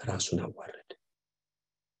 ሕዝቅያስ ራሱን አዋረደ፣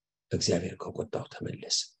 እግዚአብሔር ከቁጣው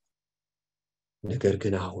ተመለሰ። ነገር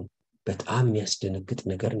ግን አሁን በጣም የሚያስደነግጥ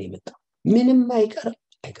ነገር ነው የመጣው። ምንም አይቀርም።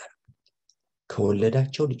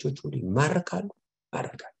 ከወለዳቸው ልጆች ሁሉ ይማረካሉ።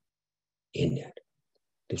 ይህን ያለ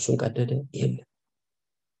ልብሱን ቀደደ፣ የለም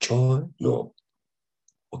ጮኸ፣ ኖ።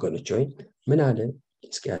 ወገኖች ሆይ ምን አለ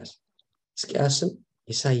ሕዝቅያስም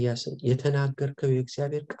ኢሳይያስን የተናገርከው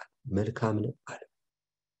የእግዚአብሔር ቃል መልካም ነው አለ።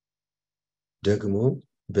 ደግሞ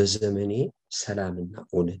በዘመኔ ሰላምና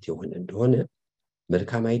እውነት የሆነ እንደሆነ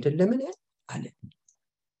መልካም አይደለምን አለ።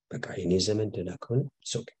 በቃ የኔ ዘመን ደህና ከሆነ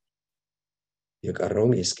ሶኬ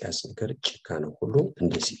የቀረውም የሕዝቅያስ ነገር ጭካኔው ሁሉ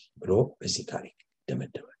እንደዚህ ብሎ በዚህ ታሪክ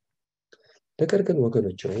ደመደማል። ነገር ግን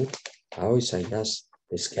ወገኖች ሆይ ኢሳያስ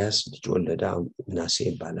ሕዝቅያስ ልጅ ወለደ፣ ምናሴ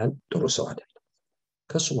ይባላል። ጥሩ ሰው አይደለም።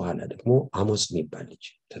 ከሱ በኋላ ደግሞ አሞጽ የሚባል ልጅ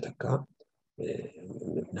ተተካ።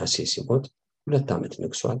 ምናሴ ሲሞት 2 ዓመት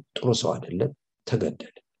ነግሷል። ጥሩ ሰው አይደለም፣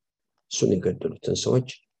 ተገደለ። እሱን የገደሉትን ሰዎች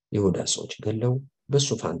ይሁዳ ሰዎች ገለው በሱ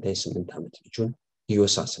ፋንታ የ8 ዓመት ልጁን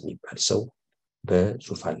ኢዮሳስ የሚባል ሰው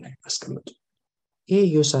በዙፋን ላይ አስቀመጡ። ይህ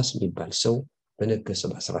ኢዮሳስ የሚባል ሰው በነገሰ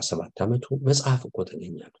በ17 ዓመቱ መጽሐፍ እኮ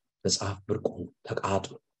ተገኛሉ። መጽሐፍ ብርቅ ሆኖ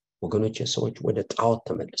ተቃጥሎ ወገኖች ሰዎች ወደ ጣዖት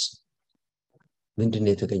ተመለሱ።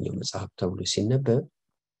 ምንድነው የተገኘው መጽሐፍ ተብሎ ሲነበብ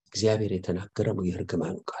እግዚአብሔር የተናገረው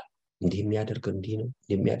የርግማኑ ቃል እንዲህ የሚያደርግ እንዲህ ነው፣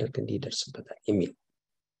 የሚያደርግ እንዲህ ይደርስበታል የሚል።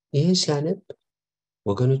 ይህ ሲያነብ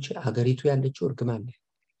ወገኖች ሀገሪቱ ያለችው እርግማን ላይ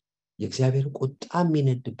የእግዚአብሔር ቁጣ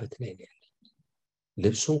የሚነድበት ላይ ነው ያለ።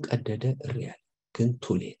 ልብሱን ቀደደ፣ እሪ ያለ ግን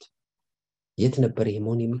ቱሌት የት ነበር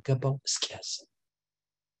መሆን የሚገባው? ሕዝቅያስ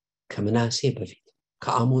ከምናሴ በፊት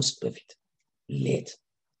ከአሞጽ በፊት ሌት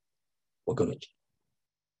ወገኖች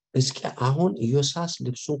አሁን ኢዮሳስ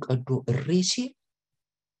ልብሱን ቀዶ እሪ ሲል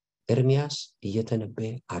ኤርሚያስ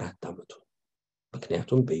እየተነበየ 4 ዓመቱ።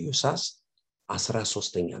 ምክንያቱም በኢዮሳስ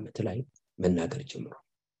 13ኛ ዓመት ላይ መናገር ጀምሯል።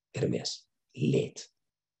 ኤርሚያስ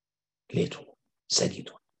ሌቱ ዘግይቶ።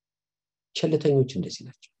 ቸልተኞች እንደዚህ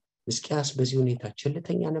ናቸው። ሕዝቅያስ በዚህ ሁኔታ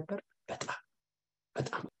ቸልተኛ ነበር።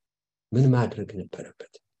 በጣም ምን ማድረግ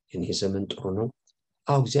ነበረበት? የኔ ዘመን ጥሩ ነው።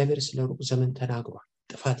 እግዚአብሔር ስለ ሩቅ ዘመን ተናግሯል።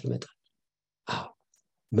 ጥፋት ይመጣል።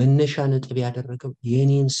 መነሻ ነጥብ ያደረገው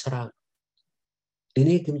የኔን ስራ ነው። እኔ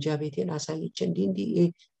ግምጃ ቤቴን አሳይቼ እንዲህ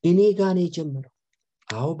እኔ ጋር ነው የጀመረው።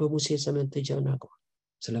 በሙሴ ዘመን ተጀናግሯል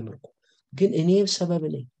ስለ ምርኮ፣ ግን እኔ ሰበብ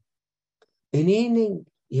ነኝ። እኔ ነኝ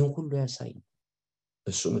ይህን ሁሉ ያሳይ።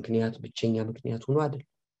 እሱ ምክንያት ብቸኛ ምክንያት ሆኖ አይደል።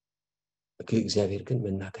 እግዚአብሔር ግን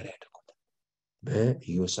መናገር ያደርጉታል።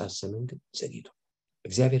 በኢዮሳስ ዘመን ግን ዘግይቶ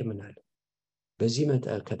እግዚአብሔር ምን አለ? በዚህ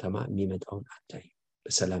ከተማ የሚመጣውን አታይ፣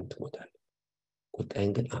 በሰላም ትሞታለህ፣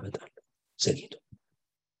 ቁጣዬን ግን አመጣለሁ። ዘግይቶ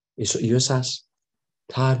ኢዮሳስ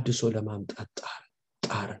ታድሶ ለማምጣት ጣር።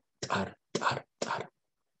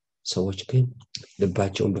 ሰዎች ግን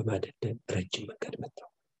ልባቸውን በማደደብ ረጅም መንገድ መጥተው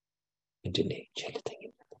ምንድነው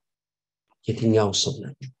ቸልተኝነት? የትኛው ሰው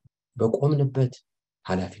ናቸው? በቆምንበት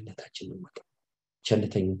ኃላፊነታችንን መቀበል።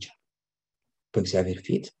 ቸልተኞች በእግዚአብሔር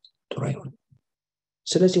ፊት ጥሩ አይሆንም።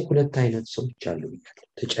 ስለዚህ 2 አይነት ሰዎች አሉ ብያለሁ።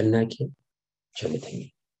 ተጨናቂ፣ ቸልተኛ።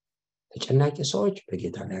 ተጨናቂ ሰዎች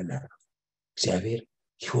በጌታ ላይ ያላረፉ፣ እግዚአብሔር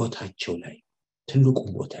ሕይወታቸው ላይ ትልቁን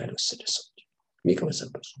ቦታ ያልወሰደ ሰዎች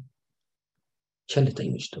የሚቀበሰበሱ።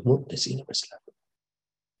 ቸልተኞች ደግሞ እንደዚህ ይመስላሉ።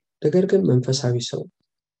 ነገር ግን መንፈሳዊ ሰው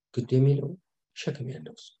ግድ የሚለው ሸክም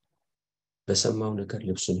ያለው ሰው በሰማው ነገር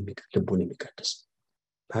ልቡን የሚቀድስ።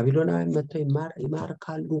 ባቢሎናውያን መጥተው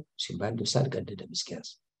ይማርካሉ ሲባል ልብስ አልቀደደም ሕዝቅያስ።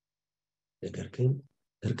 ነገር ግን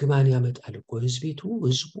እርግማን ያመጣል እኮ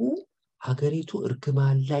ህዝቡ ሀገሪቱ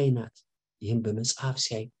እርግማን ላይ ናት። ይህም በመጽሐፍ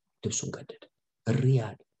ሲያይ ልብሱን ቀደደ፣ እሪ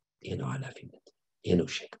ያለ። ይህ ነው ኃላፊነት፣ ይህ ነው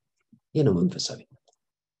ሸክም፣ ይህ ነው መንፈሳዊነት።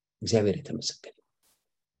 እግዚአብሔር የተመሰገነ።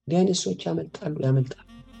 እንዲህ አይነት ሰዎች ያመልጣሉ።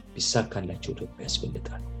 ቢሳካላቸው ደግሞ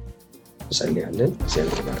ያስፈልጋል። እንጸልያለን።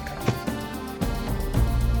 እግዚአብሔር ይባርካል።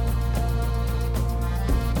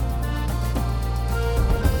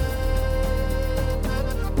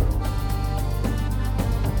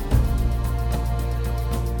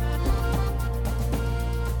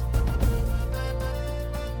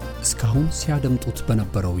 እስካሁን ሲያደምጡት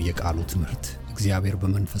በነበረው የቃሉ ትምህርት እግዚአብሔር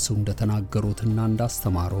በመንፈሱ እንደተናገሩትና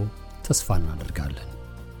እንዳስተማረው ተስፋ እናደርጋለን።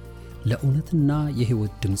 ለእውነትና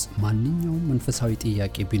የሕይወት ድምጽ ማንኛውም መንፈሳዊ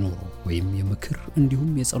ጥያቄ ቢኖሩ ወይም የምክር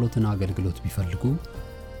እንዲሁም የጸሎትን አገልግሎት ቢፈልጉ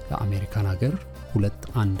ለአሜሪካን ሀገር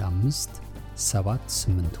 215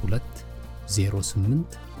 782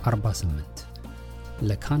 0848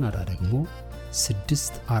 ለካናዳ ደግሞ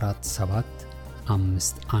 647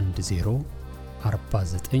 510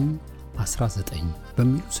 4919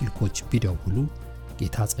 በሚሉ ስልኮች ቢደውሉ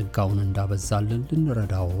ጌታ ጸጋውን እንዳበዛልን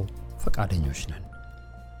ልንረዳው ፈቃደኞች ነን።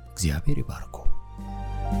 እግዚአብሔር ይባርኮ።